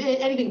 Like, if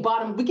anything,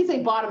 bottom, we could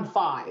say bottom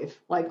 5.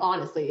 Like,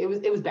 honestly,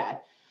 it was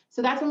bad.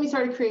 So that's when we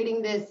started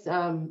creating this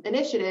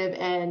initiative.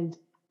 And,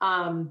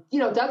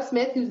 Doug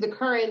Smith, who's the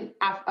current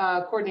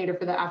coordinator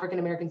for the African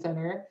American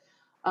Center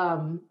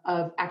of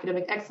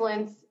Academic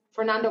Excellence,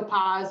 Fernando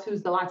Paz,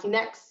 who's the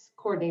Latinx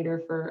coordinator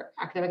for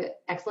Academic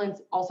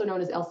Excellence, also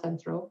known as El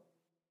Centro.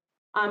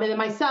 And then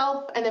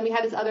myself, and then we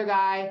had this other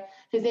guy.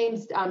 His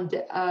name's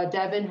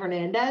Devin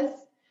Hernandez.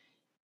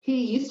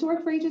 He used to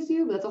work for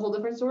HSU, but that's a whole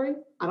different story.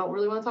 I don't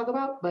really want to talk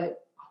about, but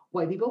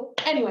white people.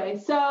 Anyway,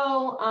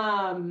 so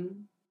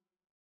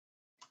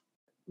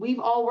we've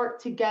all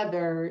worked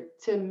together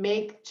to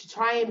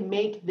try and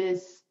make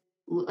this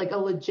like a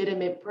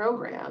legitimate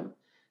program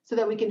so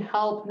that we can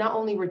help not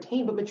only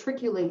retain, but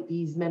matriculate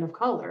these men of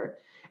color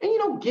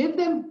and, give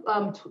them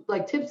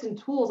like tips and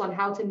tools on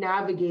how to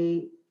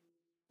navigate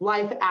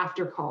life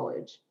after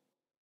college.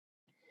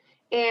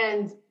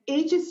 And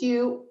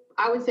HSU,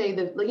 I would say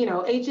that,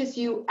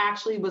 HSU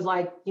actually was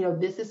like,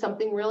 this is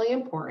something really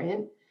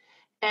important.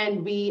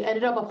 And we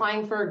ended up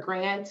applying for a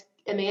grant,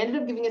 and they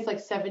ended up giving us like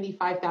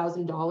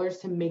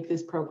 $75,000 to make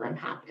this program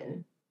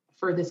happen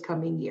for this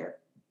coming year.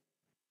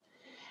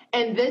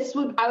 And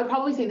I would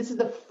probably say this is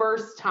the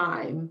first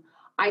time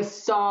I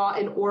saw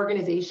an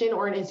organization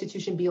or an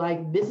institution be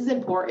like, this is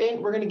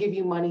important, we're going to give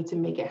you money to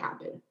make it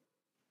happen.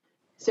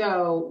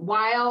 So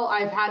while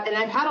I've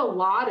had a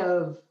lot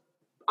of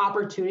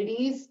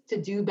opportunities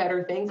to do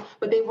better things,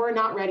 but they were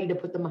not ready to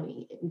put the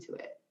money into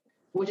it,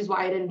 which is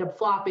why it ended up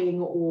flopping,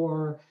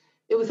 or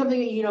it was something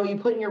that, you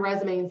put in your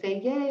resume and say,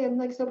 yay, I'm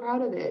like so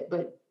proud of it,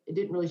 but it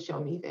didn't really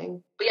show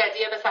anything. But yeah,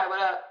 DMSI, what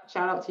up?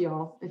 Shout out to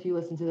y'all if you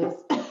listen to this.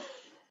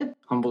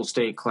 Humboldt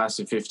State class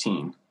of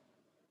 15.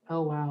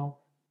 Oh, wow.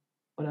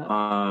 What up?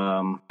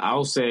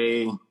 I'll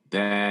say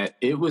that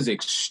it was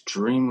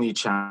extremely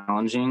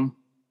challenging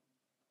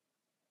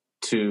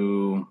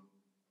to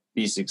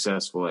be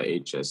successful at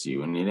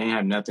HSU, and it didn't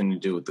have nothing to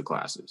do with the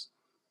classes.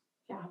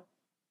 Yeah.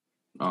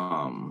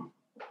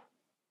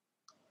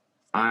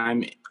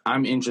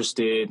 I'm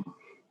interested.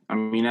 I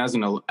mean, as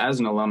an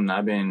alumni,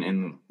 I've been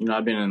in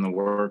the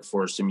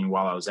workforce. I mean,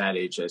 while I was at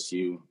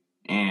HSU,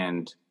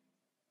 and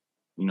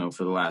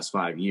for the last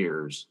 5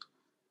 years,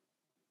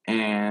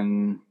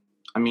 and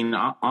I mean,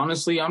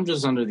 honestly, I'm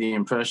just under the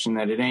impression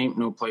that it ain't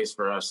no place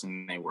for us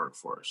in the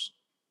workforce.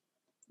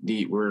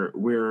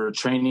 We're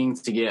training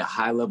to get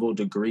high level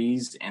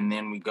degrees, and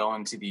then we go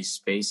into these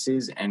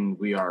spaces and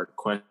we are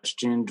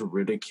questioned,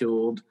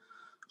 ridiculed,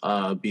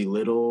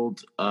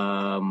 belittled,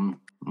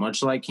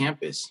 much like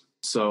campus.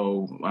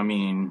 So, I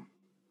mean,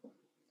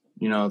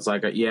 it's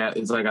like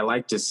I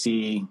like to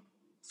see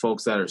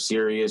folks that are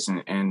serious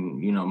and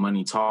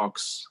money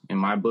talks in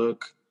my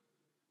book,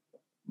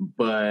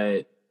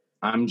 but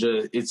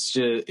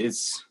it's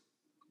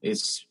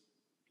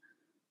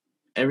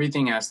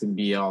everything has to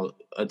be all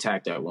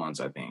attacked at once,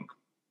 I think,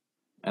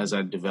 as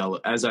I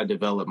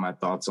develop my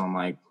thoughts on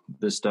like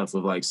the stuff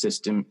of like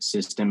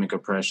systemic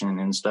oppression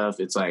and stuff.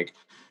 It's like,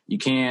 you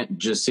can't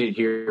just sit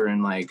here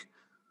and like,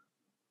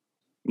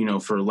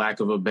 for lack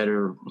of a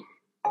better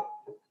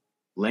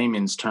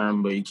layman's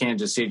term, but you can't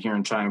just sit here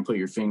and try and put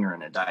your finger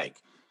in a dike.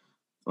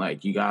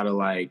 Like, you gotta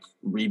like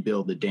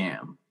rebuild the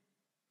dam.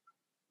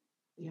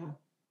 Yeah.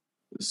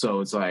 So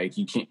it's like,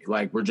 you can't,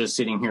 like, we're just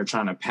sitting here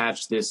trying to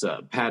patch this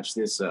up.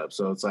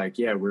 So it's like,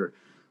 yeah, we're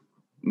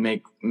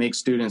make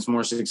students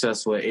more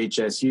successful at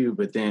HSU,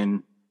 but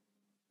then,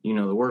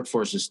 the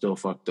workforce is still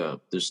fucked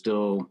up. There's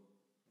still,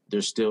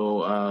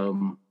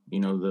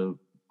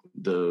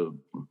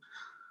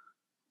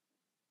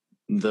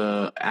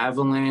 the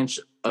avalanche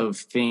of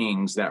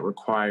things that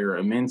require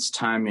immense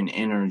time and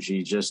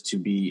energy just to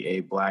be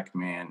a Black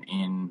man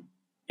in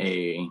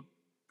a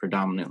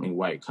predominantly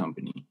white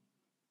company.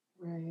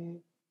 Right.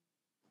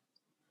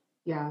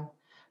 Yeah.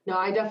 No,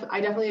 I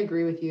definitely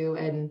agree with you.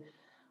 And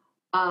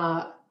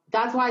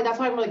that's why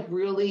I'm like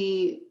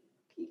really,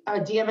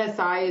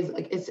 DMSI is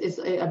like,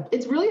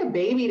 it's really a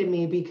baby to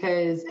me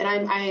because, and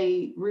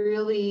I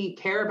really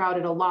care about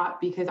it a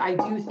lot because I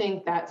do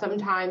think that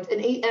sometimes,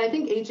 and I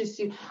think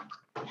HSU,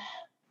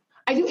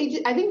 I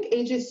think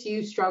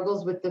HSU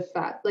struggles with the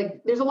fact,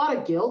 like, there's a lot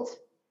of guilt,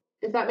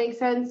 if that makes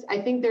sense. I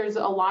think there's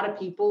a lot of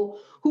people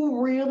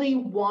who really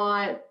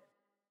want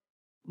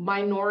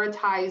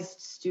minoritized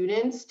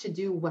students to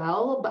do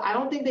well, but I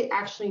don't think they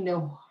actually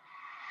know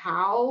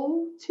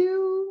how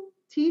to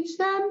teach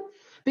them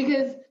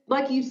because,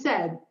 like you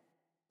said,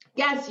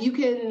 yes, you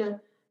can,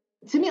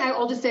 to me,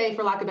 I'll just say,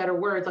 for lack of better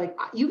words, like,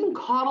 you can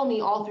coddle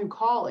me all through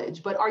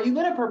college, but are you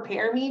going to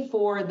prepare me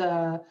for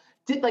the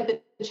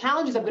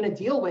challenges I'm going to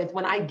deal with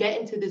when I get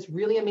into this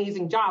really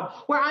amazing job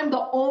where I'm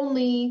the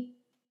only,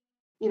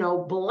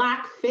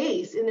 Black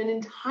face in an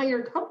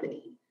entire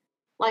company?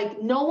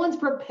 Like, no one's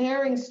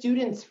preparing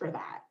students for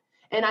that.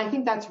 And I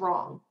think that's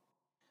wrong.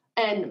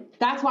 And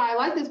that's why I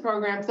like this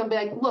program. Because I'm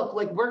like, look,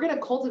 like, we're going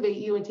to cultivate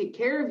you and take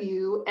care of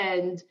you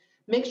and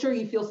make sure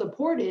you feel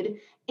supported.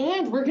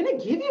 And we're going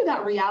to give you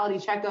that reality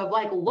check of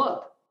like,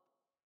 look,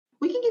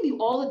 We can give you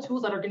all the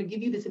tools that are going to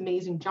give you this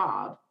amazing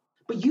job,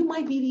 but you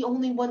might be the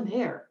only one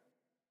there.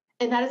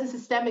 And that is a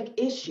systemic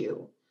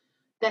issue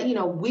that, you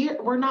know,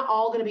 we're not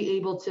all going to be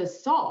able to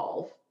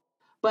solve.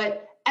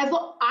 But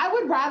I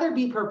would rather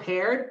be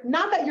prepared,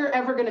 not that you're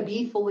ever going to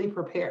be fully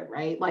prepared,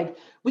 right? Like,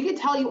 we could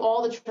tell you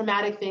all the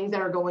traumatic things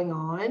that are going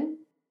on,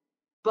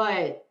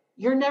 but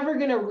you're never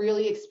going to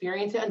really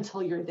experience it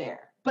until you're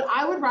there. But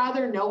I would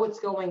rather know what's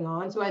going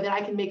on so that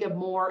I can make a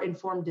more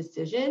informed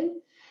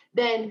decision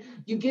than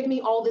you give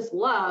me all this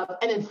love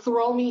and then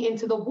throw me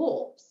into the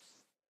wolves.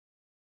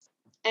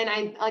 And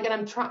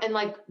I'm trying, and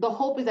like, the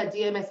hope is that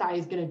DMSI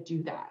is going to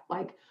do that.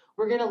 Like,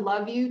 we're going to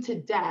love you to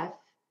death,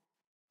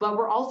 but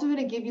we're also going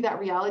to give you that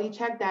reality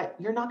check that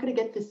you're not going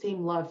to get the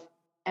same love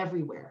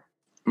everywhere.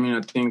 I mean,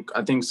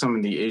 I think some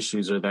of the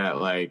issues are that,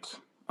 like,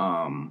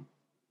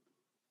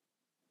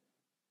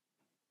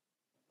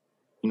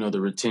 you know,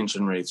 the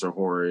retention rates are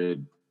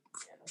horrid.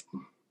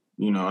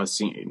 You know, I've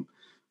seen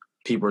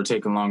people are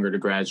taking longer to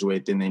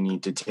graduate than they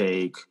need to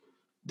take.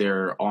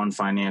 They're on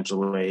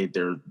financial aid.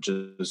 They're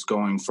just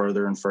going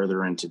further and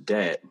further into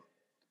debt.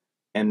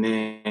 And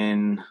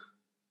then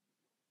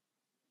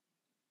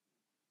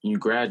you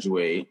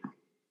graduate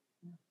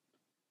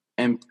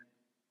and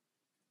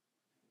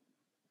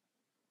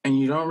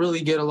you don't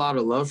really get a lot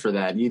of love for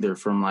that either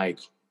from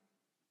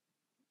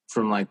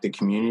the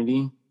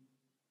community.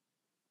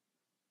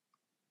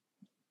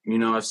 You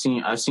know, I've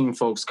seen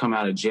folks come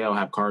out of jail,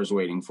 have cars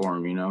waiting for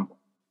them, you know.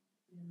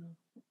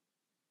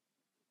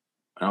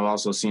 And I've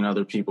also seen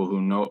other people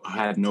who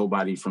had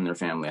nobody from their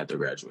family at their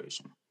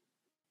graduation.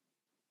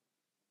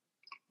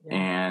 Yeah.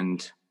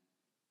 And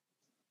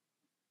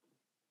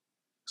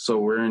so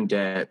we're in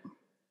debt,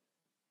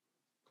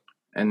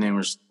 and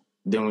then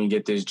we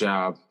get this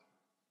job,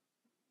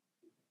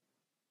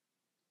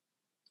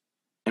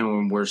 and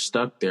when we're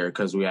stuck there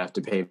because we have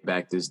to pay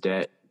back this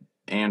debt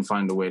and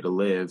find a way to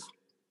live,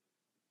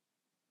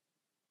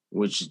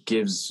 which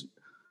gives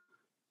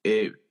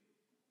an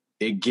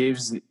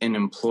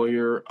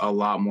employer a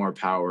lot more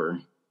power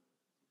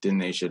than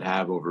they should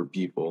have over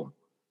people.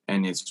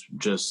 And it's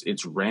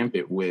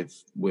rampant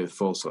with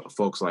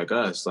folks like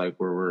us, like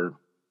where we're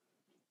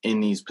in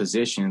these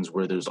positions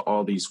where there's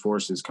all these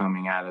forces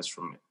coming at us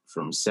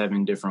from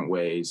 7 different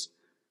ways.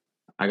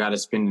 I got to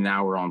spend an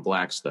hour on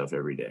Black stuff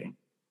every day.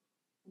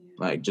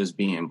 Like, just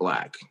being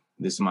Black.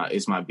 It's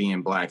my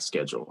being Black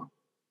schedule.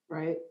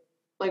 Right.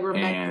 Like,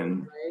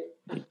 remember,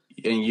 right?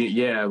 And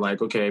yeah,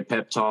 like, okay,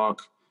 pep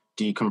talk,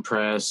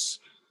 decompress,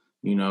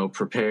 you know,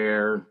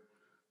 prepare,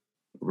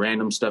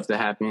 random stuff that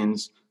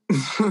happens.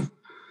 So,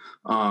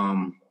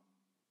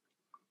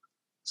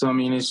 I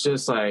mean, it's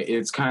just like,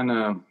 it's kind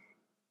of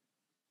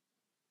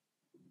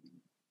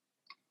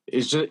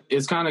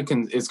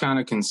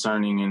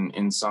concerning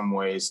in some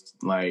ways,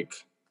 like,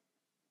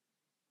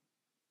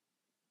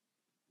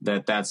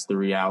 that's the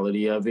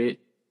reality of it.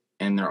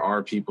 And there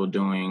are people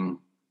doing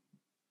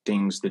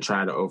things to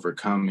try to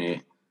overcome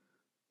it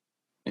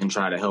and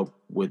try to help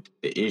with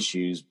the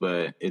issues,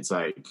 but it's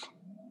like,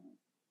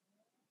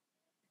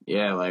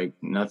 yeah, like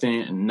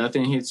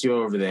nothing hits you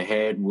over the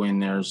head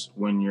when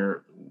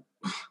you're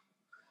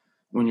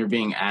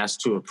being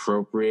asked to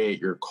appropriate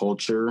your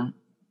culture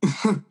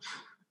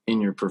in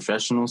your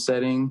professional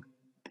setting,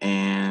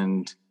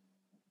 and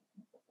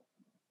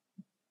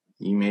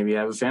you maybe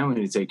have a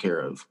family to take care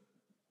of.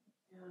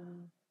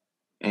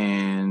 Yeah.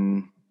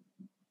 And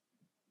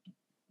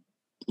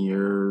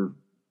you're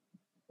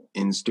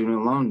in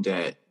student loan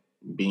debt.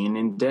 Being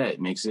in debt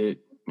makes it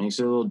a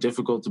little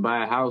difficult to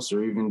buy a house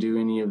or even do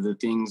any of the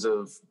things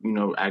of, you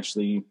know,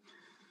 actually,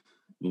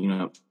 you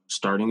know,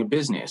 starting a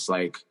business.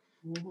 Like,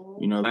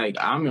 you know, like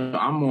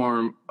I'm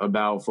more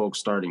about folks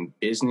starting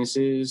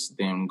businesses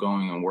than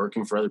going and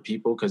working for other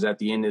people, because at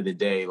the end of the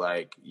day,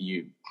 like,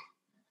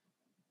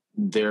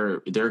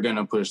 they're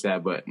gonna push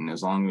that button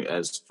as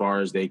far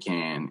as they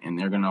can, and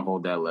they're gonna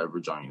hold that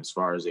leverage on you as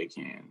far as they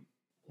can.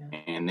 Yeah.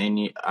 And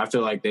I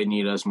feel like they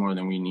need us more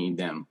than we need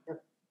them.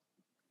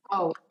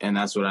 Oh, and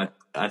that's what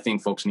I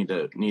think folks need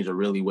to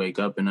really wake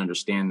up and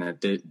understand that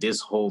this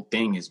whole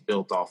thing is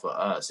built off of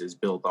us. It's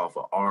built off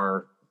of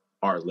our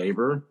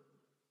labor,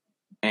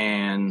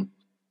 and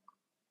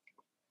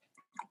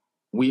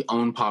we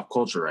own pop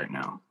culture right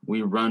now.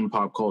 We run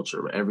pop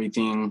culture.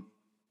 Everything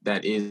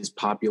that is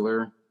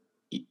popular,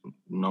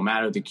 no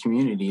matter the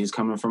community, is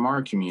coming from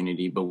our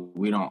community, but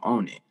we don't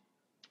own it.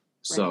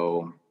 Right.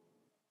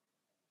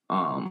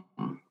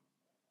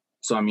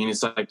 So, I mean,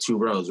 it's like 2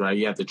 roads, right?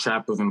 You have the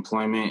trap of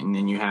employment, and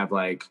then you have,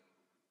 like,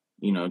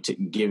 you know,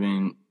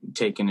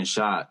 taking a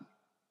shot.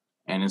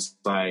 And it's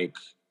like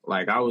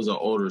I was an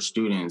older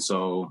student,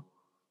 so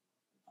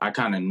I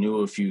kind of knew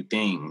a few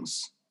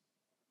things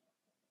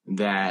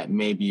that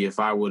maybe if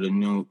I would have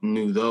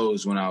knew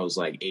those when I was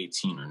like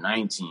 18 or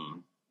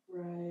 19,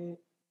 right,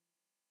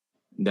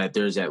 that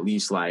there's at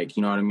least, like,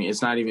 you know what I mean?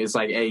 It's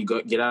like, hey,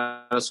 go get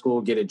out of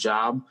school, get a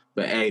job.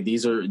 But hey,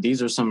 these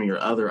are some of your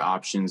other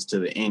options to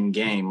the end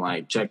game.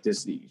 Like, check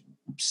this,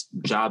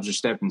 jobs are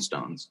stepping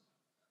stones.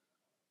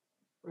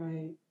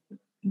 Right.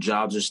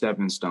 jobs are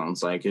stepping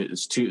stones. Like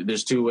there's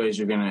two ways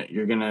you're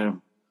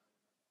gonna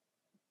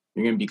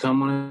become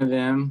one of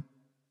them,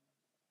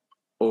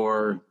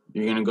 or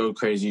you're gonna go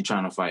crazy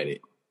trying to fight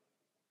it.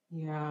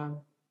 Yeah.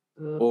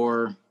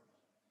 Or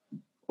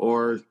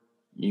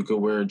you could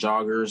wear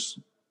joggers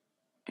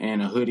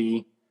and a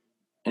hoodie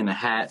and a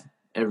hat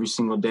every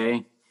single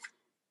day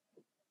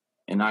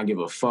and not give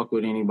a fuck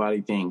what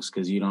anybody thinks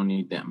because you don't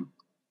need them.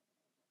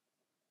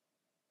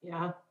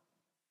 Yeah.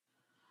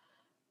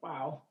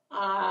 Wow.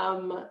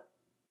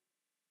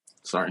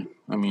 Sorry.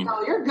 I mean,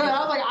 no, you're good. I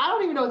was like, I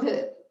don't even know what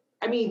to.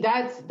 I mean,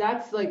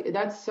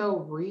 that's so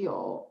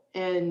real,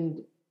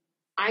 and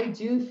I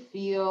do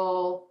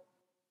feel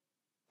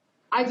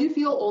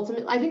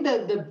ultimately. I think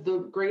that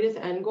the greatest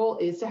end goal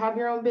is to have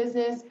your own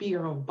business, be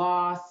your own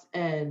boss,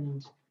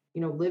 and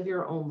live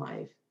your own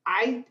life.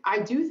 I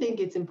do think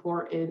it's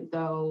important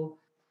though.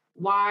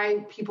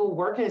 Why people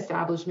work in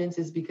establishments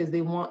is because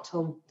they want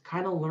to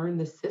kind of learn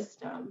the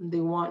system.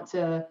 They want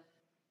to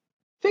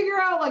figure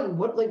out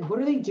what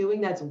are they doing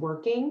that's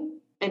working,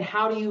 and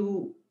how do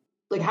you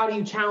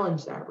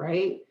challenge that,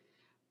 right?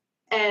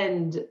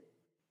 And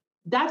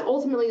that's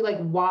ultimately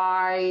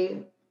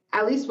why,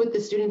 at least with the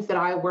students that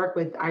I work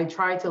with, I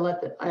try,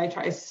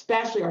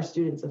 especially our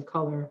students of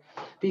color,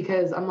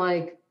 because I'm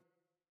like,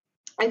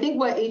 I think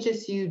what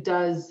HSU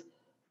does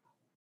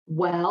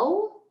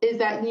well is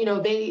that,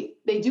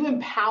 they do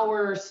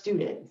empower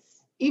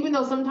students, even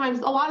though sometimes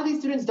a lot of these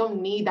students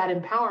don't need that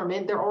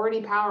empowerment. They're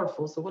already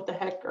powerful. So what the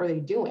heck are they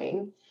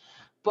doing?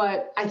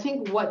 But I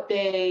think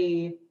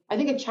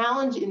a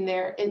challenge in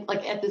there,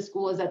 at this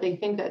school, is that they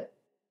think that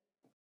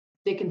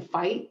they can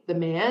fight the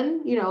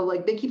man,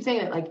 they keep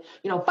saying it,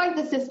 fight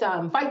the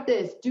system, fight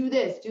this, do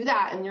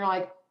that. And you're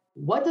like,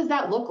 what does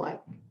that look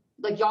like?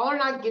 Y'all are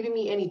not giving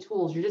me any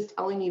tools. You're just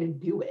telling me to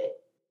do it.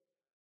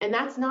 And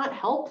that's not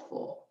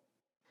helpful.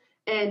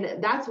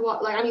 And that's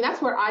what,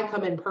 that's where I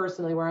come in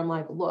personally, where I'm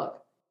like,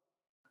 look,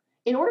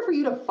 in order for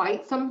you to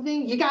fight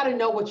something, you got to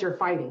know what you're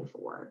fighting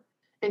for.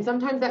 And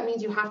sometimes that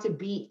means you have to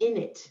be in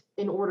it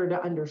in order to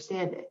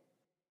understand it.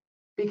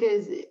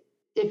 Because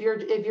if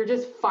you're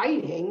just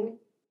fighting,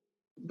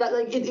 that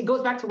it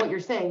goes back to what you're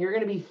saying. You're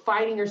going to be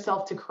fighting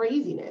yourself to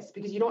craziness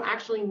because you don't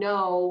actually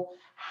know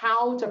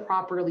how to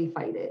properly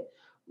fight it,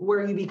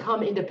 where you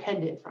become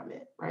independent from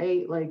it,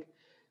 right?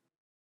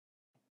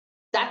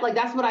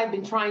 That's what I've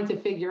been trying to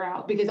figure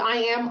out, because I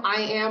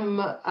am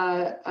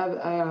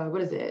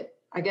what is it?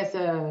 I guess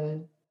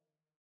I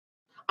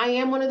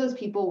am one of those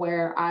people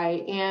where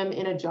I am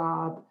in a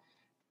job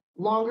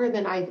longer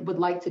than I would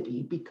like to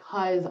be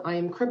because I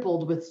am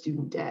crippled with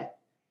student debt.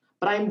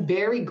 But I'm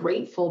very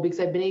grateful because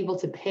I've been able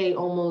to pay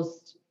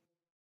almost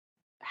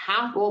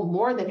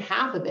more than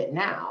half of it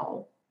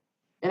now.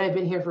 And I've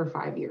been here for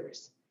 5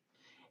 years.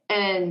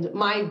 And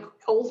my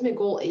ultimate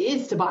goal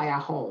is to buy a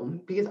home,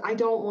 because I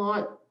don't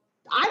want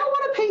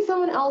to pay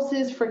someone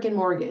else's freaking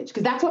mortgage,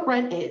 because that's what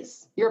rent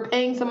is. You're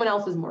paying someone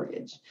else's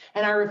mortgage.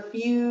 And I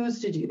refuse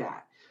to do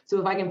that. So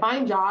if I can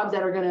find jobs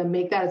that are going to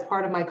make that as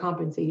part of my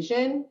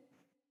compensation,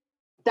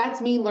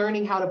 that's me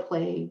learning how to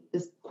play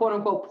this, quote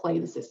unquote, play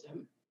the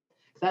system.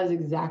 That is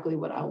exactly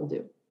what I will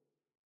do.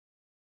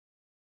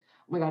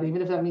 Oh my God,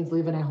 even if that means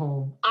living at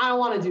home. I don't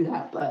want to do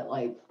that, but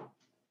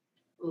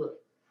ugh.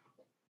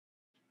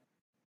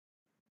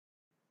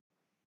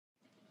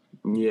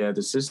 Yeah,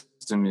 the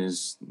system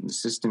is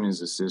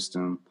a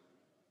system.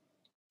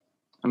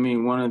 I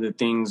mean, one of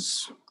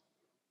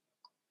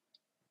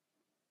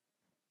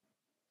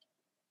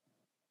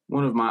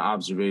my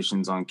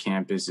observations on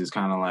campus is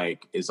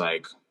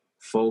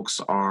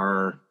folks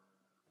are,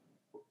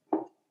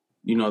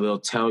 they'll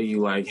tell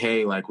you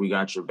hey, we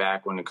got your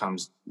back when it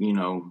comes,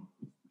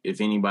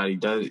 if anybody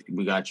does,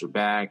 we got your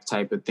back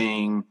type of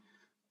thing.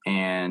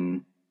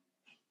 And,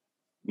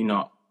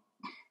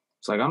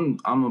 it's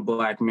I'm a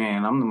Black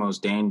man. I'm the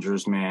most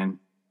dangerous man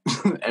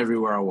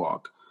everywhere I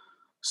walk.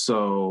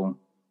 So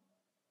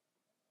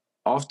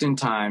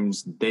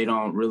oftentimes they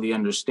don't really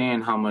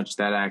understand how much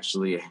that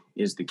actually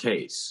is the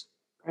case.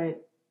 Right.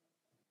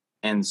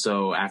 And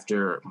so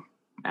after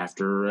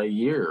a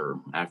year,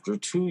 after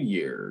 2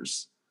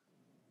 years,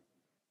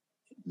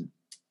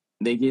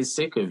 they get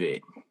sick of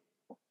it,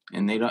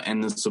 and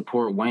the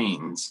support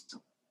wanes.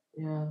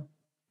 Yeah.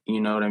 You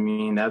know what I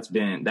mean? That's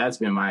been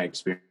my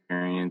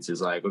experience,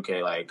 is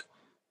okay,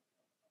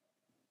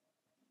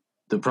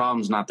 the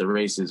problem's not the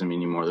racism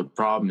anymore. The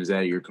problem is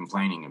that you're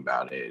complaining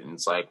about it. And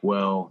it's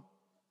well,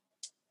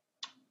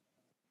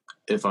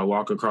 if I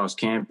walk across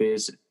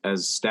campus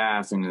as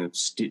staff and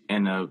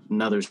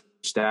another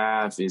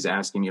staff is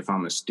asking me if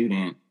I'm a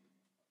student,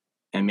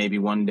 and maybe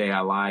one day I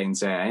lie and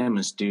say I am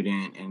a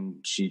student, and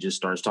she just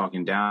starts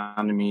talking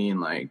down to me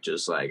and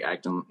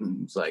acting,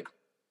 it's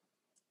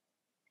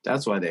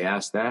that's why they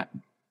asked that.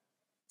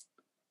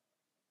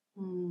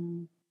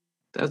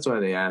 That's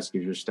why they ask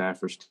if you're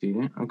staff or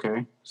student.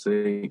 Okay. So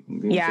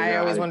I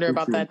always wonder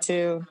about that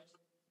too.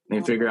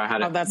 They figure out how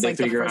to. That's the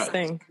first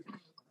thing.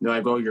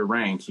 They're your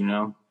rank,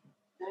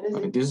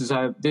 this is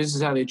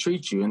how they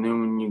treat you. And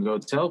then when you go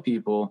tell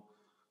people,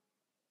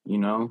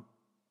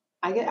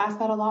 I get asked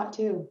that a lot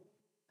too.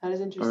 That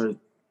is interesting.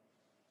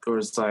 Or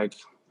it's like,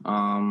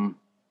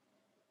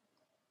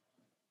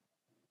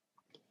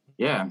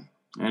 yeah.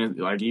 And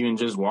like even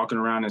just walking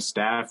around as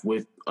staff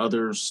with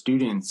other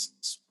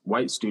students,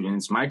 white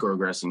students,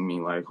 microaggressing me,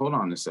 like, hold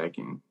on a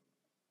second.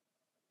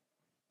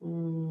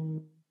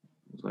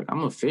 It's like,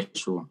 I'm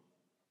official.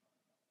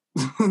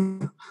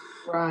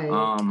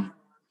 Right.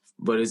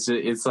 But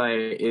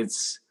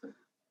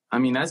I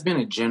mean, that's been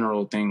a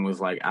general thing with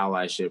like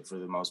allyship for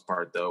the most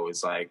part, though.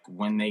 It's like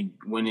when they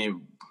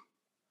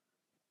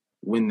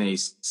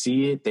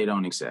see it, they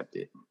don't accept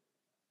it.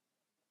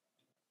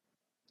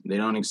 They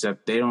don't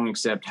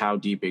accept how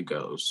deep it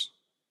goes.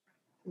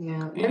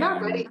 Yeah. They're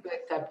not ready to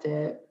accept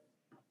it.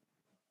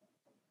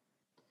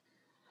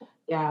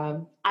 Yeah.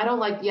 I don't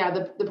like,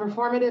 the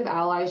performative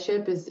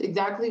allyship is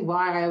exactly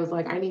why I was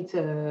like, I need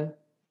to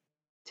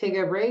take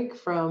a break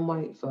from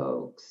white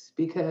folks,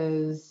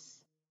 because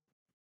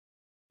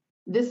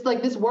this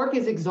work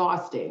is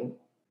exhausting.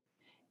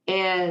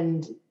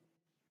 And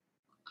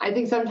I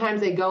think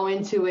sometimes they go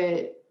into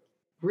it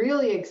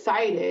really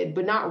excited,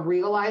 but not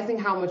realizing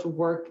how much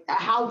work,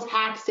 how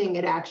taxing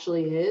it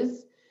actually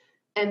is,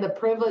 and the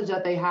privilege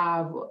that they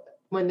have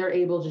when they're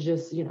able to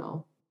just,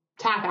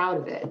 tap out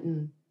of it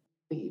and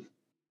leave.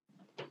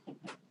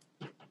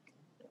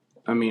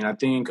 I mean, I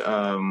think,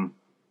 I'm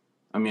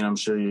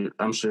sure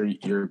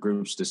your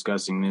group's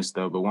discussing this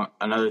though, but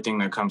another thing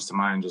that comes to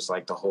mind, just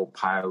like the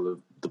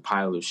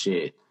pile of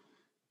shit,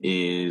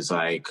 is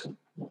like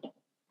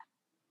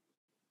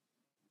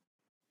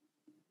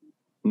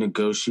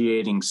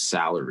negotiating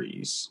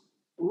salaries.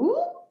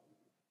 Ooh,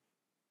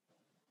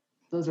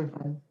 those are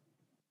fun.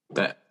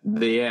 I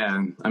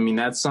mean,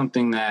 that's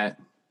something that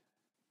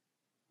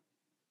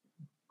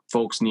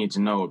folks need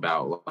to know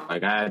about.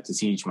 Like, I had to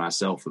teach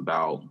myself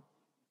about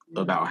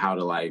how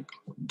to like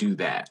do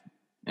that,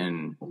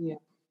 and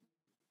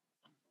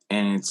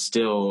it's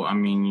still, I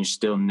mean, you're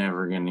still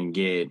never gonna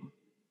get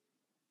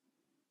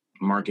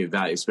market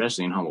value,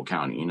 especially in Humboldt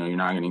County. You're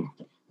not gonna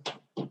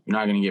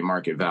get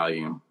market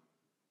value.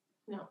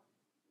 No.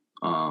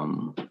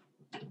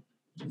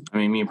 I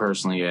mean, me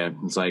personally, yeah,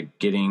 it's like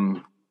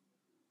getting,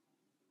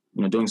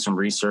 doing some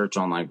research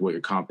on like what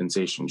your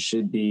compensation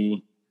should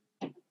be,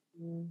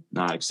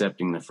 not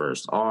accepting the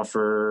first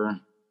offer.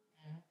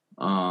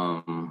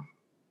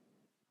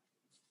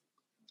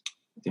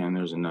 Damn,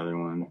 there's another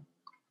one.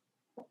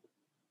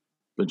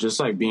 But just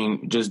like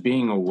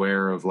being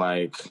aware of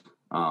like,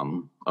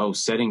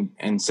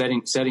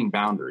 setting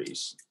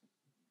boundaries.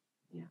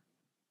 Yeah.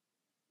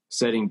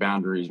 Setting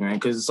boundaries, man.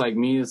 Cause it's like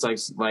me, it's like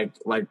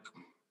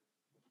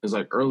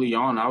early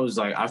on,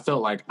 I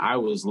felt like I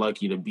was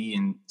lucky to be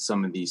in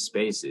some of these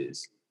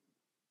spaces.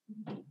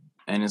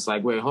 And it's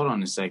like, wait, hold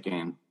on a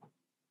second.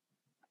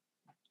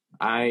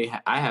 I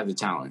have the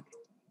talent.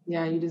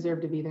 Yeah, you deserve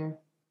to be there.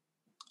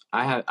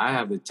 I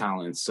have the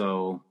talent,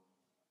 so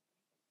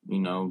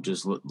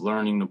just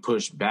learning to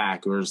push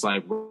back, or it's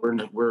like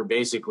we're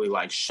basically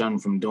like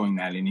shunned from doing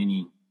that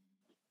in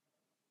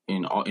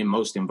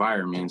most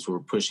environments. We're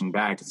pushing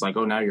back. It's like,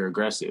 oh, now you're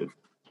aggressive.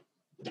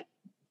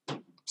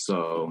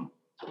 So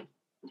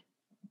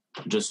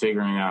just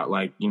figuring out,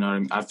 like,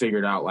 I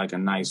figured out like a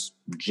nice,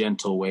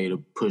 gentle way to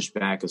push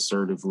back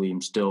assertively.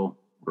 I'm still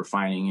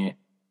refining it.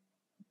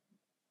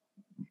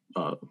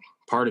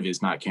 Part of it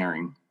is not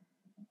caring.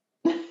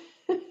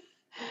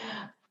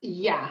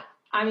 Yeah.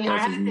 I mean, I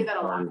had to say that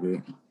a lot.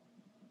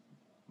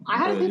 I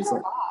had to say that a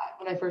lot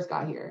when I first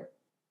got here.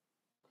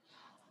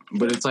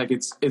 But it's like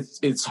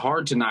it's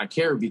hard to not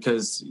care,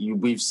 because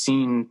we've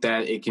seen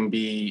that it can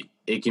be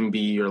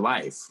your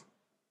life.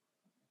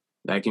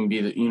 That can be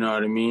you know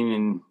what I mean?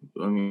 And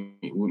I mean,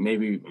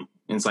 maybe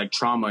it's like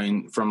trauma,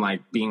 and from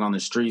like being on the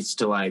streets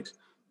to like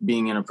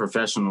being in a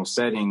professional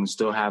setting,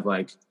 still have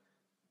like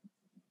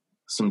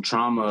some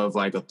trauma of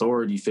like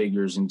authority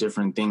figures and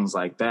different things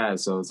like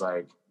that. So it's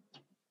like,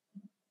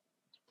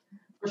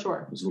 for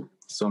sure,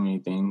 so many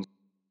things.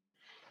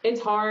 It's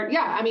hard.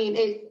 Yeah. I mean,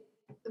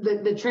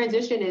 the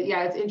transition is,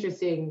 it's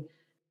interesting,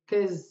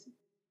 because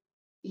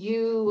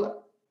you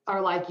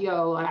are like,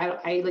 yo,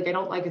 I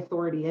don't like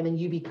authority. And then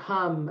you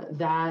become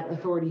that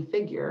authority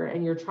figure,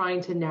 and you're trying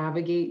to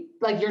navigate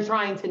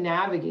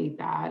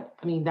that.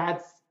 I mean,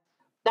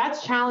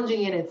 that's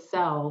challenging in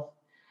itself.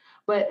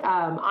 But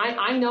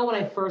I know when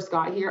I first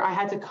got here, I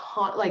had to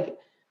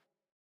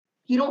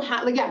you don't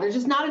have, there's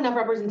just not enough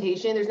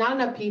representation. There's not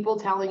enough people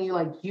telling you,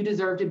 like, you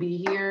deserve to be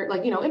here.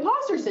 Like,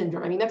 imposter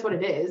syndrome. I mean, that's what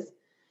it is.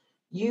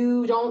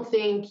 You don't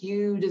think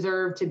you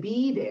deserve to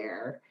be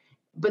there.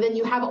 But then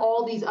you have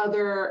all these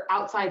other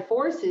outside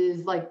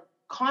forces, like,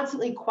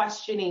 constantly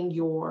questioning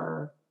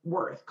your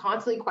worth,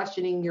 constantly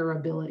questioning your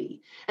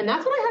ability. And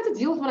that's what I had to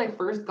deal with when I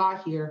first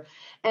got here.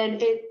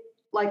 And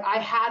I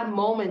had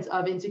moments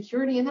of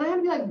insecurity, and then I had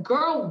to be like,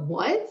 girl,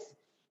 what?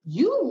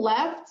 You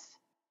left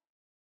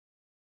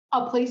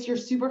a place you're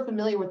super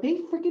familiar with. They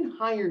freaking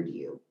hired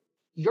you.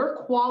 You're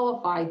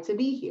qualified to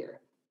be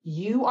here.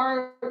 You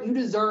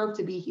deserve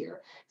to be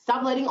here.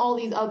 Stop letting all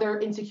these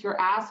other insecure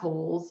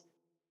assholes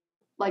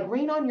like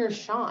rain on your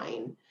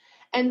shine.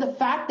 And the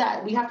fact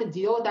that we have to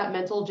deal with that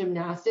mental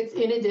gymnastics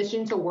in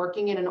addition to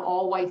working in an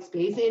all-white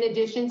space, in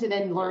addition to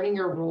then learning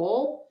your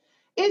role,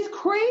 is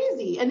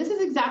crazy. And this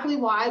is exactly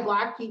why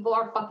Black people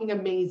are fucking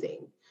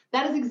amazing.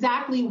 That is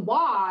exactly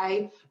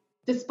why,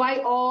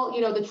 despite all,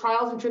 the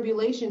trials and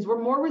tribulations,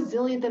 we're more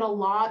resilient than a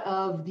lot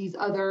of these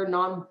other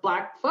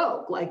non-Black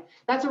folk. Like,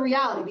 that's a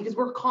reality because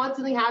we're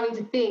constantly having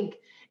to think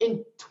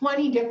in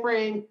 20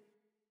 different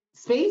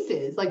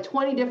spaces, like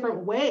 20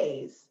 different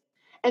ways.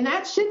 And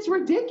that shit's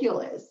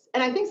ridiculous.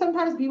 And I think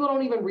sometimes people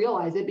don't even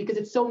realize it because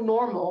it's so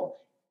normal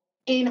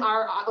in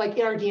our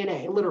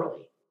DNA,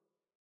 literally.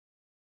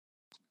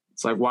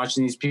 It's like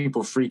watching these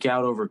people freak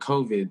out over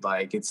COVID.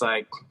 Like, it's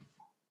like,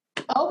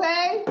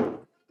 okay.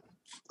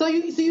 So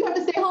you have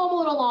to stay home a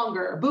little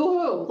longer.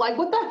 Boo-hoo. Like,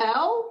 what the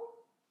hell?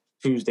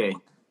 Tuesday.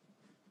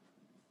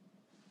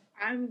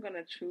 I'm going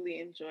to truly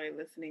enjoy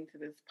listening to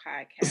this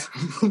podcast.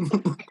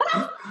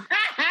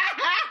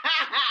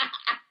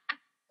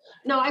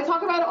 No, I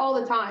talk about it all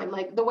the time.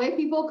 Like, the way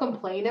people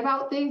complain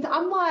about things,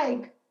 I'm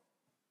like,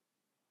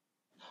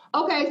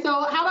 okay,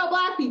 so how about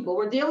Black people?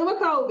 We're dealing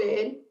with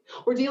COVID.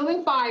 We're dealing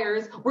with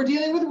fires. We're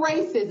dealing with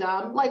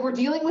racism. Like, we're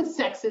dealing with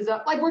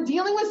sexism. Like, we're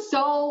dealing with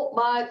so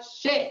much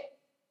shit.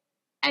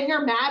 And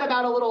you're mad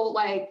about a little,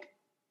 like,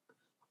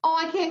 oh,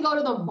 I can't go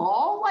to the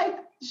mall? Like,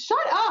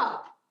 shut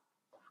up.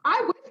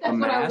 I wish that's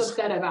what I was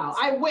upset about.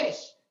 I wish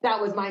that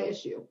was my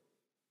issue.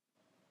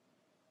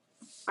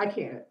 I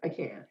can't.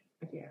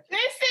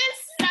 This is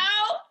so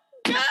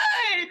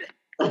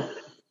good.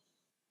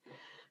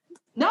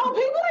 No,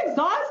 people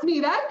exhaust me.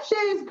 That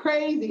shit is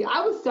crazy.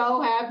 I was so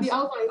happy. I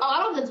was like, oh,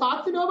 I don't have to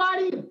talk to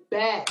nobody?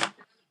 Bet.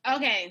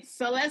 Okay,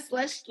 so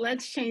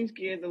let's change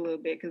gears a little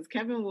bit because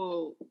Kevin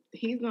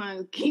he's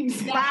gonna keep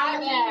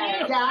spouting.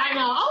 Yeah, I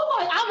know.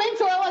 I'm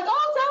into it. Like,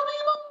 oh, tell me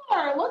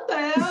more. What the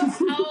hell?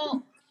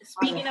 So,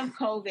 speaking of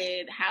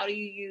COVID, how do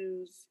you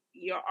use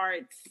your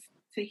arts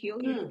to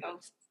heal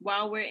yourself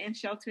while we're in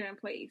shelter in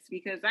place?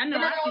 Because I know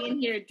I'll be in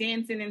here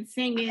dancing and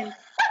singing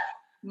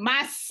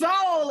my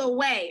soul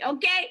away.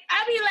 Okay,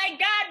 I'll be like,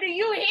 God, do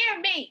you hear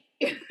me?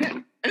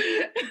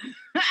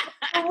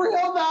 For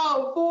real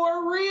though,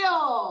 for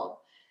real.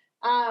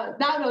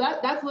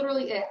 That's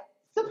literally it.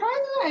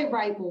 Surprisingly, I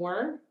write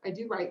more. I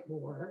do write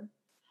more.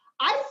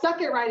 I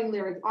suck at writing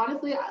lyrics.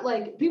 Honestly,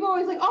 like people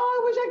always like, oh,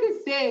 I wish I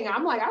could sing.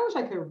 I'm like, I wish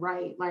I could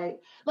write.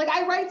 Like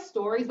I write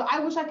stories, but I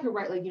wish I could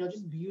write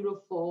just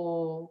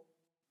beautiful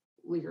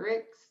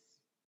lyrics.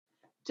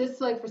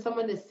 Just like for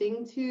someone to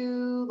sing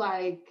to,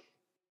 like,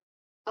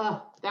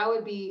 that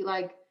would be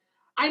like,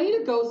 I need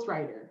a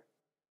ghostwriter.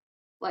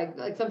 Like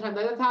sometimes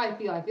that's how I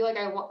feel. I feel like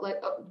I want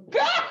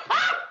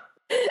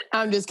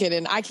I'm just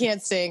kidding. I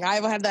can't sing.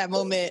 I've had that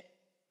moment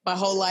my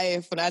whole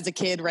life when I was a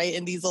kid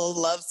writing these little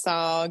love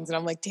songs. And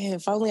I'm like, damn,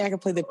 if only I could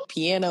play the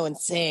piano and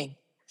sing.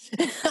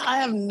 I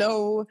have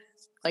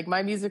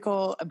my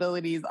musical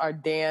abilities are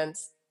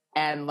dance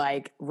and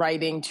like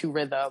writing to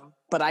rhythm,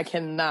 but I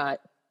cannot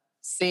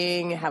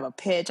sing, have a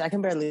pitch. I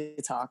can barely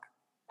talk.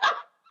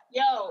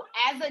 Yo,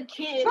 as a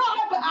kid. No,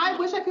 but I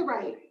wish I could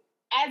write.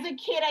 As a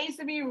kid, I used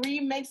to be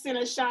remixing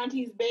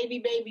Ashanti's Baby,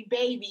 Baby,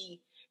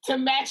 Baby to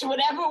match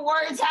whatever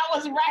words I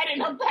was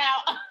writing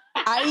about.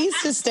 I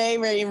used to stay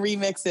writing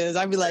remixes.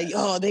 I'd be like,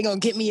 oh, they gonna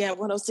get me at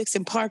 106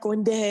 in Park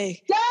one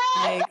day. Yeah!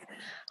 Like,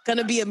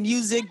 gonna be a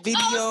music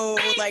video.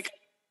 Like,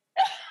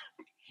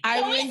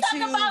 I went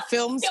to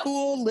film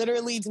school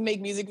literally to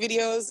make music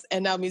videos,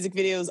 and now music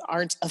videos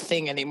aren't a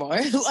thing anymore.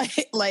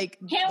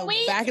 Can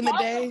we back in the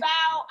day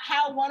about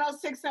how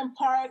 106 in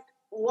Park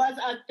was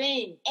a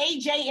thing?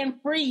 AJ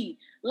and Free,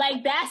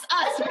 like that's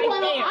us right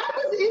there. I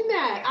was in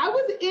that. I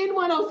was in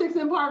 106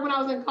 in Park when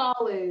I was in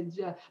college,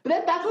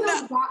 but that's when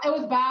it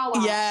was Bow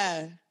Wow.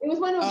 Yeah, it was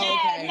when it was.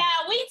 Okay.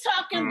 We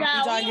talking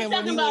about we ain't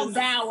talking about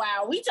Bow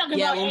Wow. We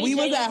talking about when AJ we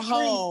was and at Free.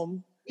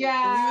 home.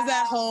 Yeah, when we was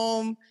at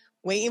home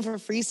waiting for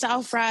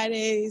Freestyle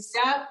Fridays.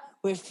 Yep.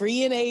 With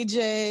Free and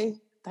AJ.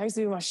 That used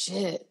to be my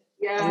shit.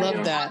 Yeah, I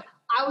love that.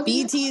 I was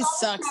BT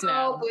sucks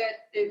now. But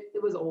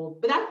it was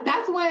old. But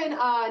that's when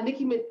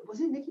Nicki Minaj?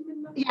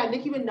 Yeah,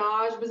 Nicki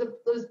Minaj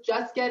was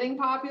just getting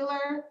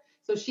popular.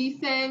 So she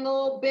sang a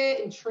little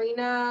bit, and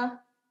Trina.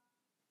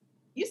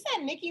 You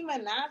said Nicki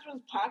Minaj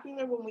was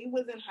popular when we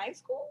was in high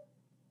school?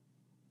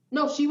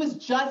 No, she was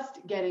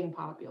just getting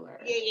popular.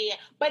 Yeah.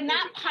 But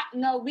not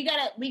no, we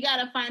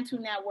gotta fine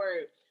tune that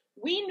word.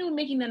 We knew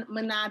Nicki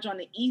Minaj on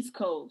the East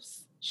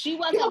Coast. She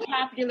wasn't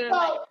popular.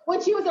 So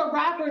when she was a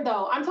rapper,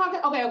 though, I'm talking.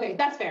 Okay,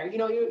 that's fair.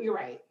 You're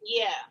right.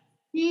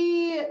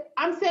 Yeah.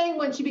 I'm saying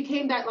when she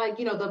became that, like,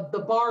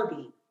 the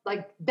Barbie,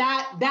 like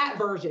that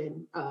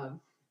version of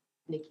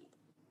Nicki.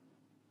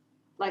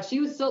 Like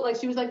she was still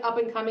she was like up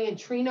and coming, and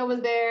Trina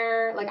was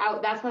there. Like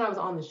that's when I was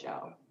on the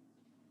show.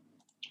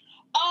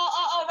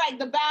 Oh, right,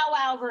 the Bow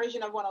Wow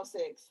version of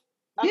 106.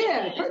 Okay.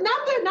 Yeah,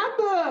 not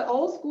the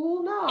old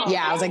school. No.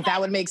 Yeah, I was like, that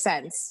would make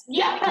sense.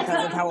 Yeah,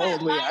 because of how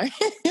old we are.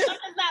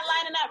 Something's not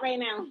lining up right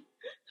now.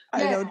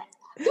 I know.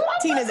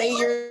 Tina's 8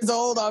 years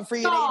old on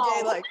Free and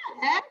AJ, like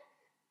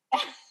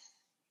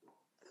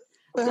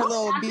with her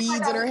little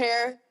beads in her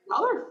hair.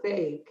 Y'all are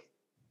fake.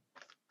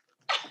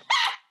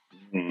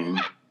 And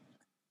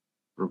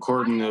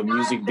recording the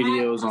music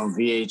videos on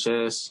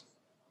VHS.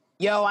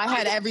 Yo, I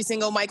had every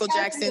single Michael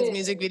Jackson's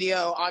music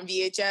video on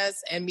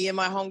VHS, and me and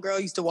my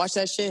homegirl used to watch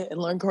that shit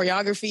and learn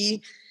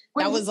choreography.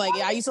 That was like,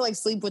 I used to like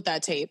sleep with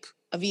that tape,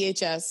 a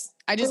VHS.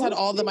 I just had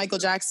all the Michael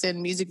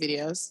Jackson music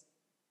videos,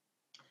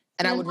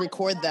 and I would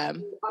record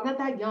them. I'm not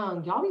that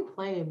young. Y'all be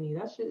playing me.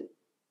 That shit.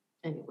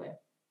 Anyway.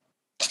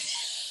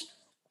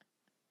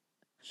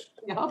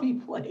 Y'all be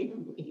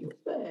playing me. What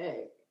the heck?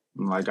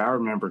 Like, I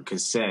remember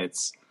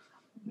cassettes.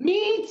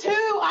 Me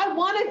too. I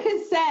want a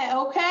cassette,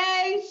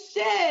 okay?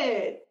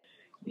 Shit.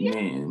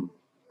 Man.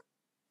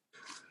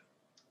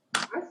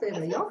 I said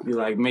that y'all Be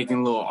like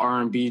making little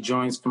R&B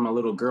joints for my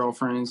little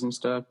girlfriends and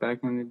stuff back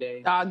in the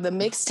day. Dog, the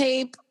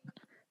mixtape.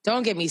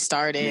 Don't get me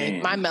started.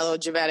 Man. My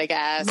melodramatic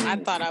ass. I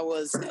thought I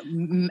was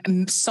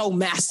so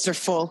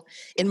masterful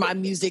in my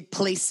music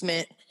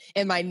placement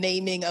and my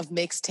naming of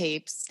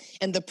mixtapes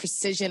and the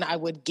precision I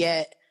would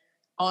get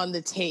on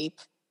the tape.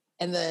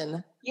 And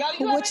then, Yo,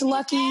 you which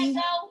lucky?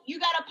 That, though? You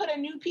got to put a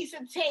new piece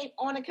of tape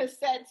on a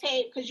cassette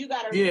tape because you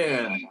got to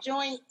Yeah.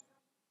 joint.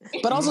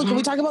 But also, can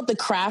we talk about the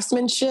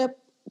craftsmanship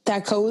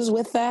that goes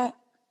with that?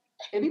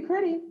 It'd be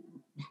pretty.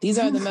 These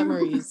are the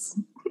memories.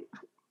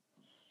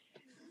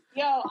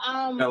 Yo,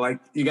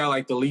 You got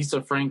like the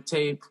Lisa Frank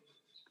tape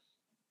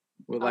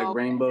with like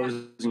rainbows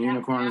and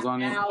unicorns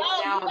on it.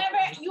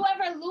 You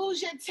ever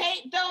lose your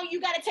tape though? You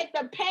got to take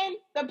the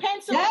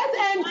pencil,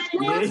 Yes, and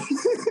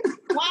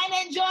line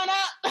and join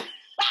up.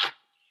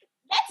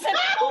 That's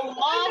a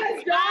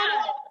long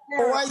time.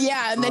 Or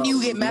and then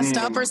you get messed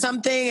up or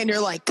something, and you're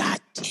like, God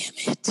damn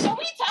it! Can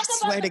we talk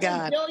swear about to the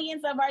God.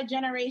 resilience of our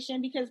generation?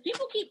 Because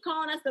people keep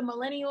calling us the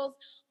millennials,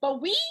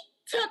 but we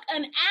took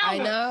an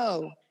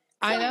hour.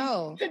 I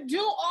know. To do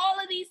all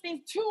of these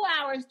things, 2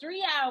 hours,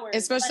 3 hours.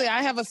 Especially,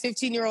 I have a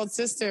 15-year-old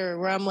sister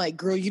where I'm like,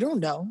 girl, you don't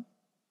know.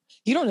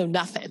 You don't know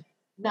nothing.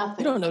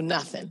 nothing. You don't know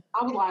nothing.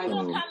 I'm like, You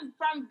don't come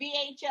from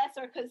VHS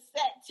or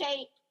cassette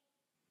tape.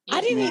 I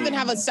didn't even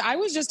have I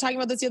was just talking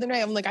about this the other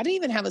night. I'm like, I didn't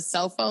even have a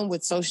cell phone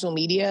with social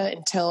media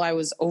until I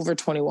was over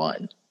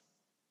 21.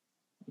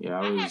 Yeah,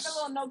 I had the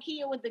little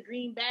Nokia with the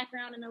green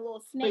background and the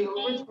little wait, snake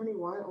over thing.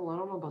 21? Oh, I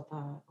don't know about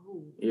that.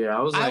 Ooh. Yeah,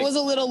 I was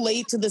a little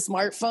late to the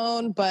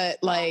smartphone, but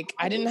like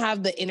I didn't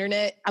have the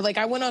internet.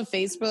 I went on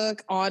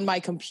Facebook on my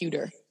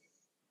computer,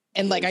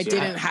 and like I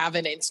didn't have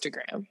an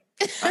Instagram.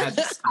 I had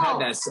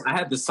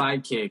the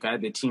Sidekick. I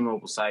had the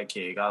T-Mobile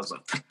Sidekick. I was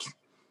like,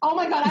 Oh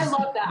my God, I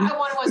love that. I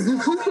wanted one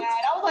so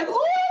bad. I was like,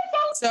 oh,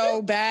 it's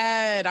So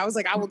bad. I was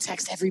like, I will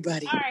text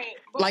everybody. All right.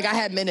 Like I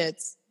had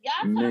minutes. Y'all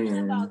talking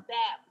Man. about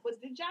that,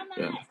 but did y'all not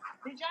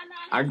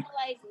have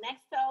like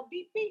Nextel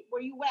beep beep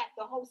where you at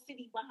the whole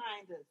city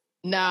behind us?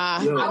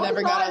 Nah, Yo. I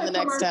never got on the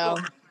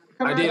Nextel.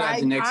 I did have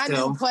the I knew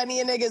Nextel.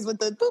 plenty of niggas with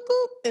the boop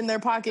boop in their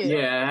pocket.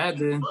 Yeah, I had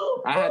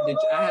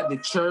the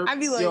chirp. I'd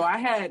be like, when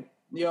I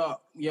why was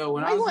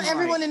you want in,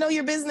 everyone like, to know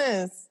your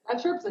business?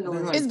 That chirp's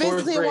annoying. Like It's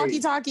basically a fourth grade.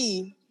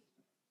 walkie-talkie.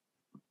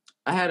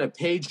 I had a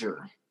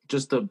pager,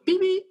 just a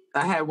beep beep.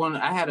 I had a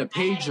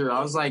pager.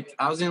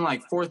 I was in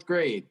like fourth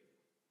grade,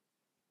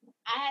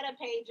 I had a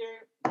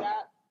pager. Yeah.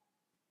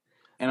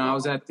 and I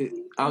was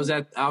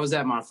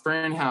at my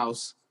friend's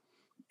house,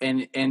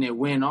 and it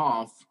went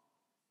off,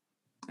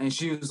 and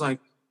she was like,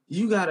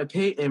 "You got to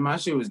pay," and my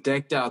shit was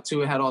decked out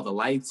too. It had all the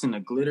lights and the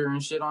glitter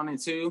and shit on it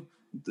too.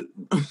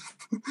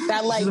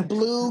 That like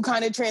blue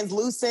kind of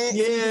translucent.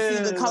 Yeah, so you can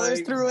see the colors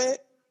like- through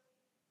it.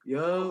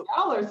 Yo,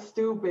 Y'all are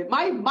stupid.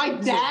 My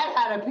dad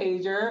had a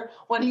pager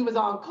when he was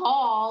on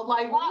call.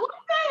 Like, what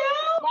the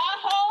hell? Well,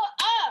 hold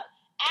up.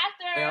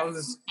 After I was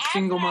a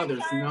single mother,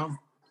 you know.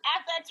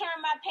 After I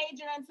turned my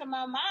pager into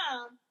my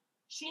mom,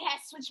 she had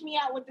switched me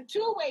out with the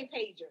two-way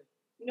pager.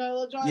 You know, the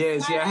little joint. Yeah,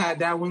 see, I had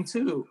that one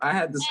too. I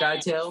had the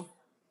SkyTel.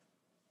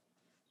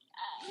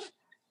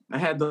 I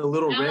had the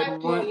little Now I red feel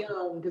one.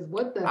 young, because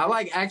what the I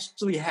like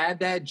actually had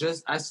that.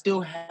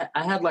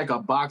 I had like a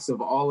box of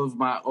all of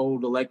my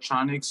old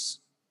electronics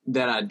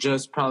that I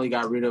just probably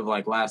got rid of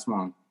like last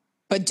month.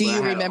 But do But I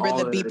you had remember all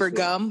the of that beeper shit.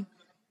 gum?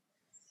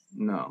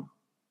 No.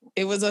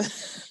 It was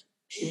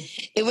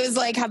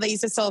like how they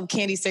used to sell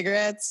candy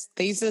cigarettes.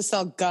 They used to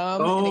sell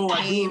gum, Oh, and it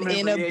I do came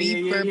in a remember. Yeah,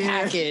 beeper yeah.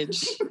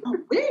 package.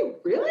 Wait,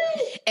 really?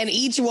 And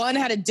each one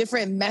had a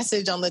different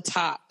message on the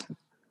top.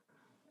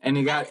 And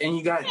you could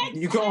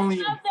only.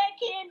 I love that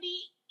candy.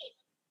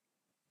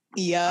 I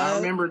Yeah.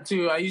 remember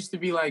too. I used to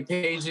be like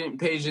paging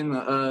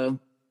the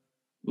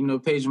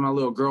paging my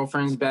little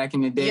girlfriends back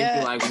in the day. Yeah.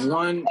 Be like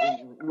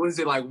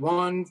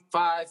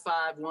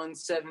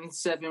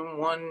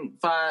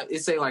 155177115.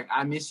 It say like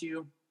I miss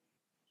you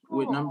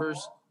with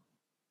numbers.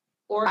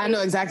 Or I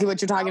know exactly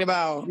what you're talking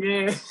about.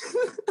 Yeah.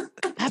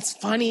 That's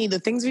funny. The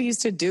things we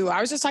used to do. I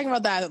was just talking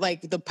about that,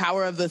 like the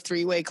power of the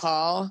three-way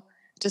call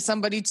to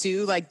somebody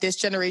too. Like this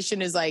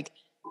generation is like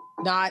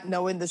not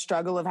knowing the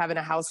struggle of having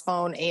a house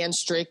phone and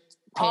strict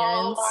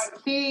parents.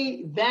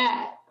 see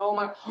that. Oh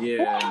my.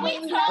 Yeah.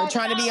 Or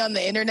trying to be on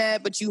the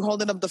internet, but you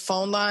holding up the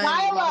phone line.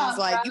 Dial Your mom's up,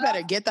 like, you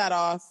better get that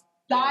off.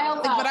 Dial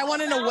Like, up. but I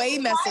want an away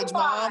message,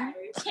 Mom.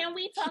 Can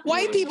we talk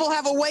White about people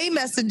have away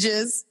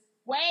messages.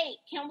 Wait,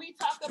 can we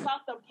talk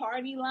about the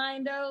party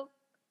line though?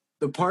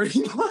 The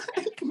party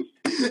line?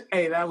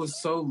 Hey, that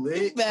was so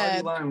lit.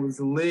 Party line was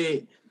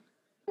lit.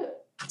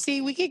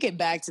 See, we can get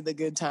back to the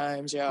good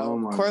times, yo. Oh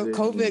my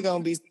COVID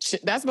gonna be,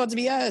 that's about to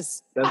be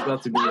us. That's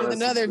about to be us. With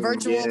another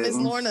virtual Miss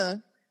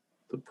Lorna.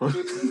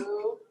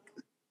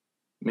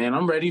 Man,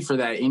 I'm ready for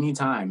that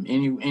anytime.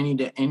 Any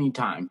day,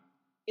 anytime.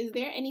 Is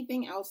there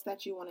anything else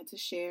that you wanted to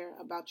share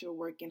about your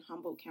work in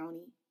Humboldt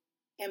County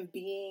and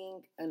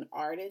being an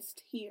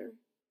artist here?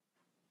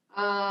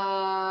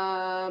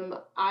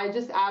 I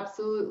just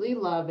absolutely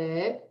love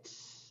it.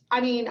 I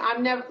mean,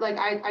 I'm never like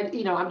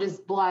I'm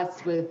just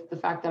blessed with the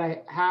fact that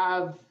I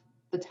have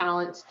the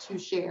talent to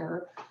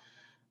share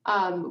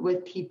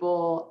with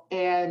people,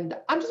 and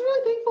I'm just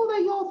really thankful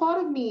that y'all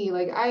thought of me.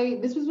 Like,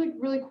 this was like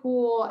really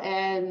cool,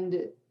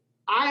 and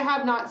I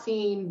have not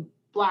seen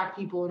Black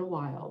people in a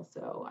while,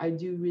 so I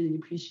do really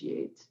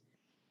appreciate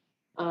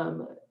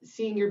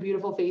seeing your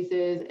beautiful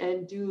faces,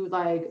 and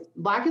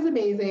Black is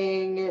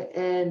amazing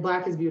and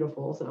Black is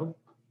beautiful. So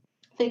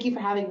thank you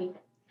for having me.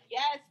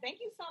 Yes, thank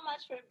you so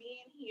much for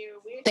being here.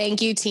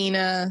 Thank you,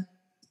 Tina.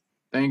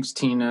 Thanks,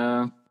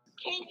 Tina.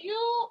 Can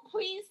you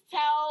please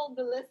tell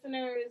the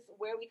listeners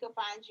where we can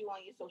find you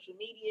on your social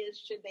medias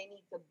should they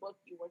need to book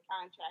you or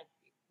contract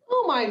you?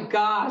 Oh my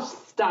gosh,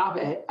 stop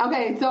it.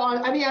 Okay, so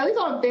at least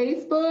on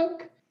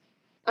Facebook,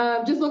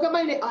 just look up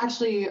my name.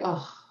 Actually,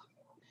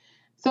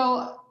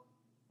 so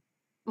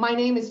my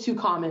name is too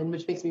common,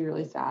 which makes me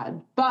really sad.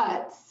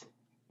 But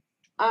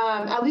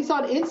at least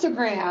on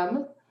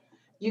Instagram,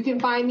 you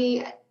can find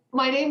me.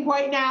 My name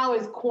right now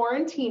is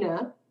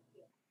Quarantina.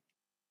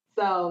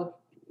 So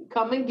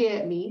come and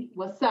get me.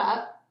 What's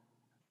up?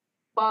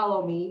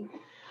 Follow me.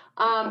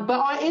 But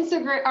on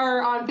Instagram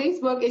or on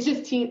Facebook, it's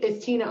just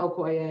it's Tina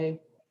Okoye.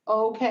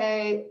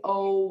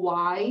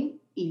 Okoye.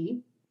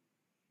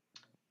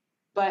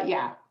 But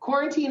yeah,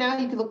 Quarantina,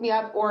 you can look me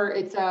up, or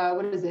it's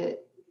what is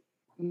it?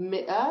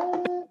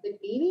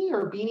 Beanie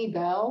or Beanie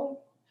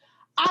Bell?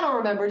 I don't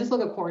remember. Just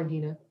look up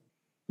Quarantina.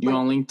 You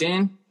on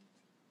LinkedIn?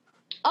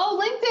 Oh,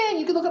 LinkedIn.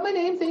 You can look up my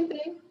name, same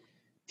thing.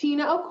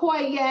 Tina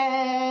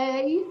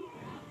Okoye.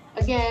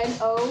 Again,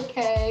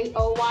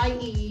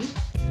 Okoye.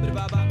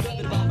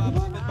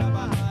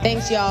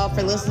 Thanks, y'all,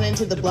 for listening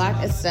to The Black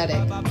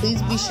Aesthetic.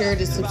 Please be sure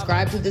to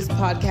subscribe to this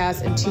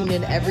podcast and tune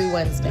in every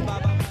Wednesday.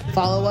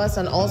 Follow us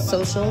on all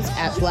socials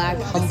at Black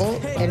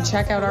Humboldt and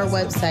check out our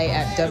website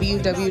at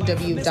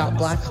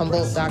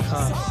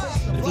www.blackhumboldt.com.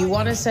 If you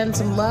want to send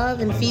some love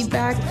and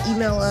feedback,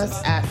 email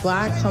us at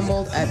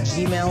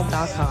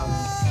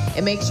blackhumboldt@gmail.com.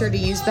 And make sure to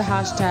use the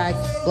hashtag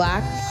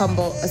Black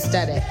Humboldt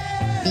Aesthetic,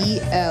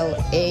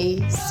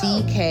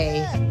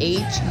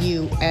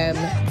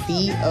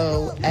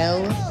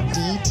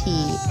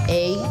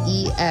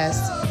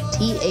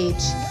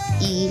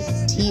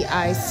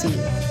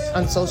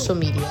 on social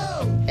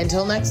media.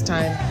 Until next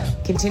time,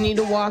 continue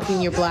to walk in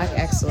your Black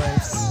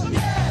excellence.